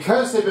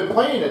 Because they've been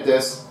playing at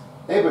this,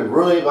 they've been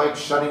really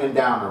shutting them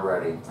down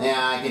already. And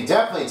I can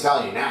definitely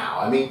tell you now.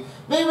 I mean,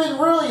 they've been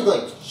really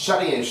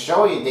shutting and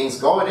showing things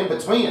going in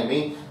between. I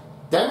mean,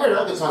 Denver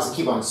Nuggets wants to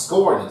keep on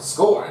scoring and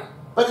scoring,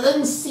 but it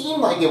didn't seem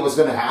like it was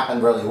going to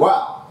happen really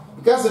well.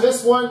 Because of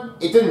this one,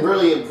 it didn't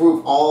really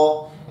improve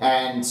all,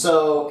 and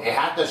so it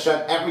had to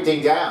shut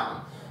everything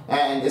down.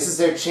 And this is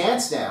their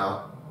chance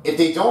now. If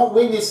they don't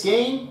win this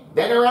game,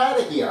 then they're out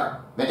of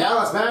here. The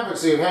Dallas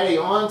Mavericks are heading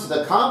on to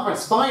the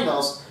conference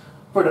finals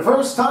for the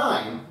first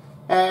time,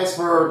 as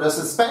for the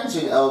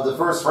suspension of the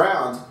first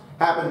round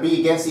happened to be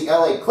against the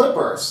LA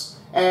Clippers,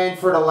 and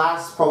for the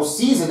last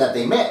postseason that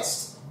they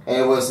missed.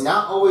 It was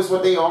not always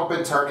what they have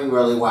been turning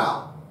really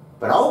well.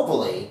 But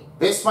hopefully,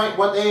 this might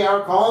what they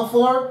are calling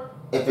for,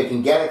 if it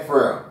can get it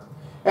through.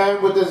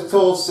 And with the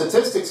total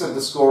statistics of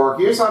the score,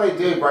 here's how they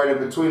did right in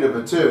between of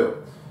the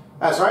two.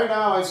 As right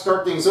now, I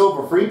start things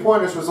over.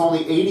 Three-pointers was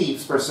only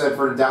 80%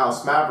 for the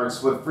Dallas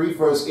Mavericks, with free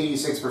throws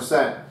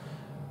 86%.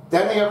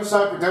 Then the other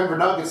side for Denver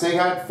Nuggets, they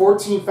had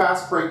 14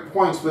 fast break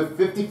points with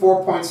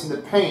 54 points in the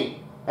paint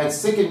and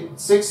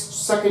 6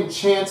 second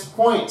chance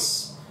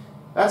points.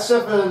 That's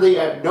definitely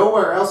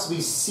nowhere else to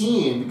be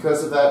seen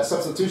because of that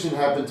substitution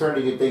have been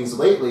turning in things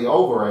lately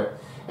over it.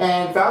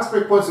 And fast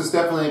break points is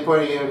definitely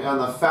putting in on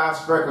the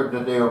fast record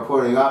that they are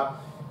putting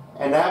up.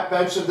 And that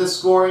bench of this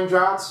scoring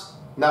droughts,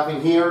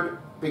 nothing here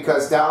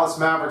because Dallas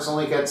Mavericks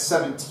only got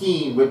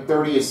 17 with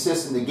 30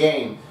 assists in the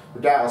game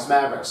for Dallas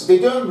Mavericks. So they're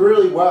doing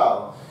really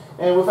well.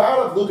 And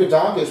without Luka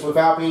Doncic,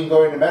 without being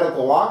going to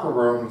medical locker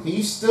room,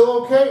 he's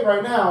still okay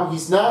right now.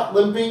 He's not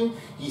limping.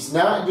 He's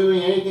not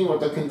doing anything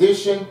with the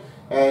condition.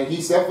 And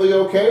he's definitely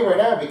okay right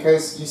now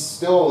because he's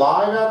still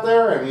alive out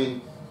there. I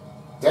mean,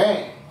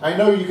 dang. I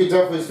know you could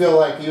definitely feel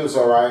like he was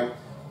alright.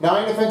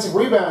 9 defensive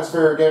rebounds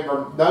for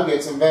Denver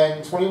Nuggets and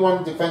then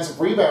 21 defensive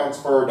rebounds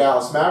for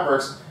Dallas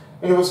Mavericks.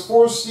 And it was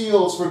 4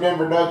 steals for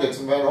Denver Nuggets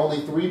and then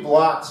only 3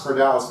 blocks for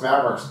Dallas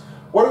Mavericks.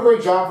 What a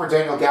great job for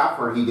Daniel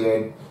Gafford he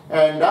did.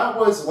 And that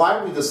was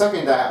Lively the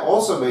second that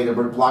also made a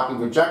blocking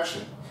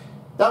projection.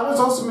 That was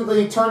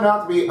ultimately turned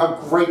out to be a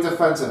great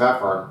defensive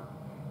effort.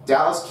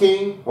 Dallas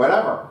King,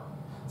 whatever.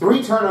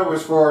 3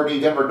 turnovers for the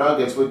Denver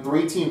Nuggets with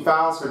 3 team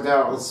fouls for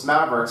Dallas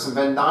Mavericks, and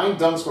then 9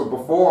 dunks were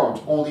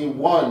performed, only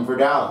 1 for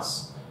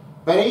Dallas.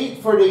 Then 8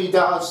 for the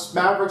Dallas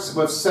Mavericks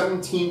with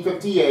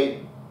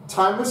 17:58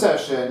 time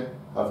possession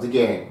of the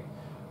game.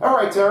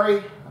 Alright,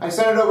 Terry, I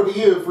send it over to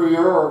you for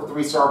your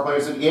 3-star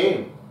players of the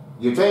game.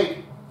 Your take.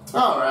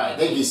 Alright,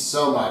 thank you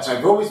so much.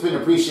 I've always been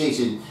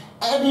appreciating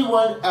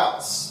everyone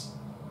else.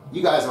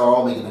 You guys are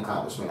all making an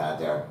accomplishment out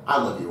there.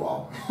 I love you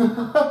all.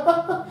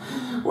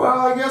 Well,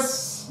 I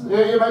guess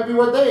it might be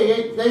what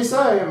they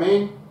say. I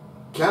mean,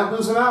 can't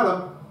lose without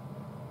them.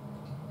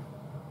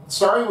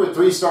 Starting with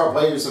 3-star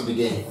players of the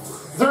game.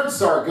 3rd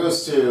star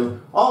goes to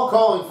all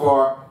calling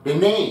for the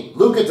name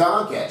Luka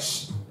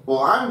Doncic. Well,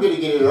 I'm going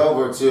to get it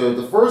over to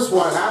the first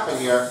one happen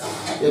here,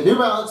 the New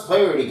Balance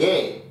player of the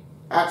game.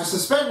 After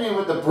suspending him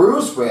with the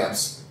bruised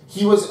ribs,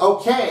 he was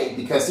okay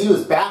because he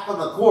was back on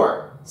the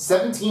court.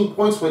 17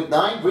 points with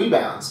 9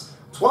 rebounds,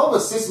 12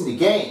 assists in the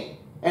game,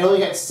 and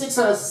only had 6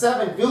 out of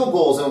 7 field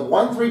goals and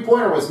 1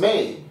 3-pointer was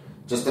made.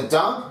 Just a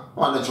dunk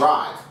on the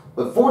drive,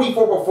 with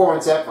 44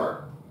 performance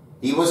effort.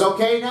 He was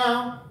okay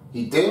now.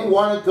 He didn't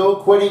want to go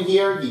quitting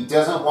here. He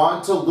doesn't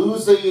want to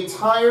lose the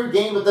entire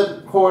game of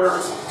the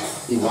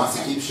quarters. He wants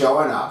to keep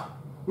showing up.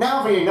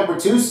 Now for your number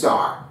 2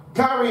 star,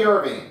 Kyrie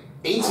Irving.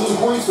 18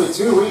 points with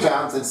 2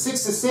 rebounds and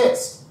 6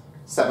 assists.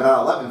 7 out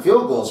of 11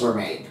 field goals were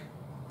made.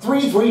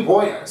 3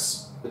 3-pointers.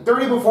 With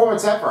 30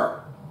 performance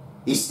effort.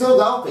 He's still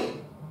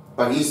healthy.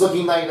 But he's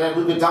looking like that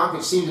Luka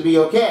Doncic seems to be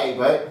okay.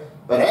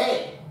 But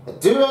hey, the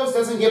Duos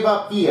doesn't give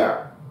up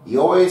here. He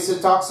always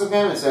talks to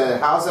him and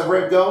says, how's that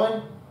rib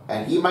going?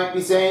 And he might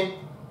be saying,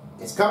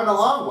 it's coming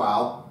along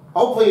well.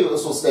 Hopefully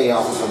this will stay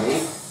healthy for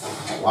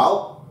me.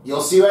 Well,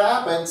 you'll see what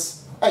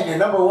happens. And your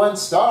number 1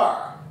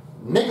 star,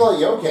 Nikola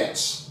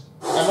Jokic.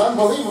 An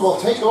unbelievable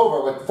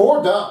takeover with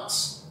 4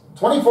 dunks.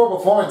 24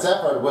 performance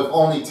effort with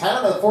only 10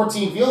 out of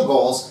 14 field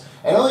goals.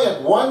 And only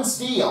had 1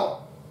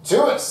 steal,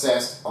 2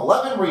 assists,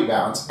 11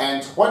 rebounds,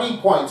 and 20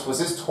 points was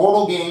his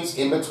total games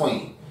in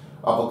between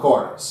of the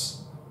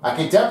quarters. I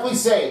can definitely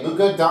say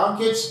Luka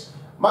Doncic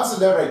must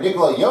have known that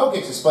Nikola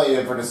Jokic has played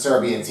in for the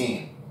Serbian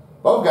team.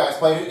 Both guys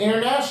played it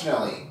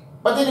internationally,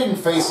 but they didn't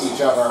face each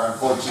other,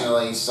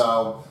 unfortunately,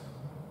 so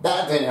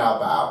that didn't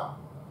help out.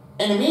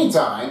 In the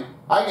meantime,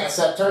 I guess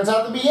that turns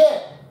out to be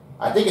it.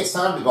 I think it's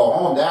time to go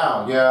home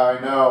now. Yeah,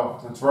 I know.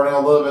 It's running a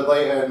little bit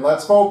late, and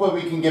let's hope that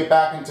we can get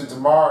back into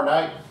tomorrow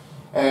night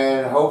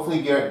and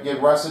hopefully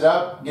get rested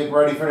up, get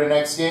ready for the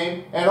next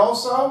game. And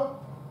also,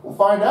 we'll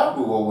find out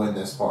who will win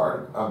this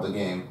part of the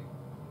game,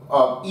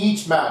 of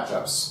each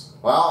matchups.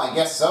 Well, I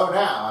guess so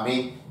now. I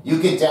mean, you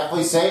can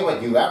definitely say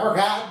what you ever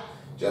had.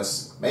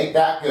 Just make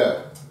that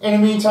good. In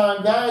the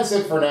meantime, that's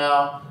it for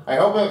now. I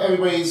hope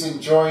everybody's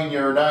enjoying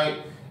your night.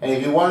 And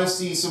if you want to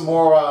see some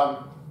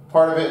more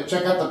part of it,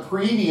 check out the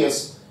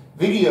previous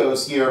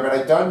videos here that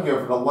I've done here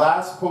for the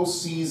last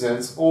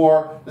postseasons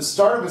or the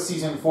start of the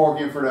season 4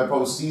 here for the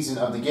postseason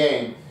of the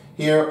game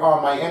here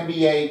on my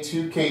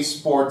NBA2k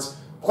Sports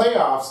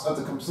playoffs of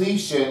the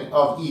completion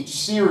of each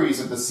series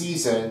of the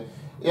season.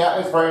 Yeah,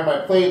 it's right in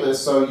my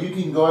playlist, so you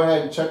can go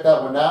ahead and check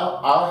that one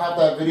out. I'll have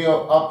that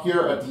video up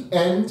here at the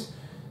end,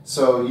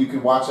 so you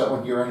can watch that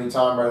one here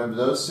anytime right under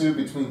those two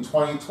between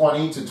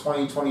 2020 to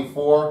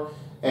 2024.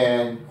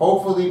 And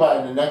hopefully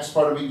by the next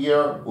part of the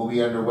year, we'll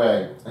be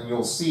underway, and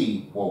you'll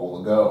see where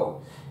we'll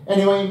go.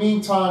 Anyway, in the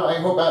meantime, I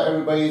hope that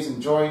everybody's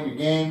enjoying your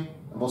game,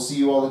 and we'll see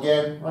you all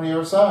again on the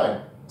other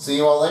side. See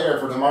you all later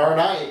for tomorrow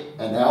night,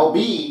 and that'll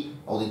be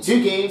only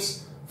 2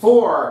 games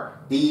for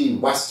the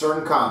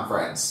Western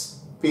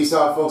Conference. Peace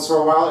out, folks, for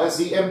a while as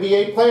the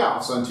NBA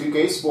playoffs on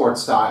 2K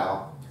Sports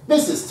Style.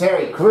 This is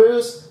Terry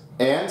Crews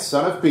and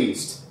Son of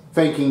Beast,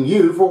 thanking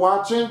you for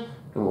watching,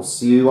 and we'll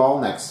see you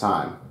all next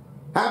time.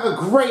 Have a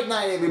great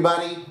night,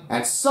 everybody,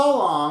 and so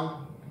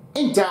long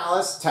in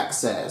Dallas,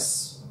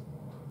 Texas.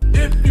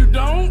 If you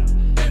don't,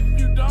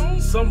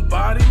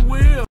 somebody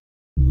will.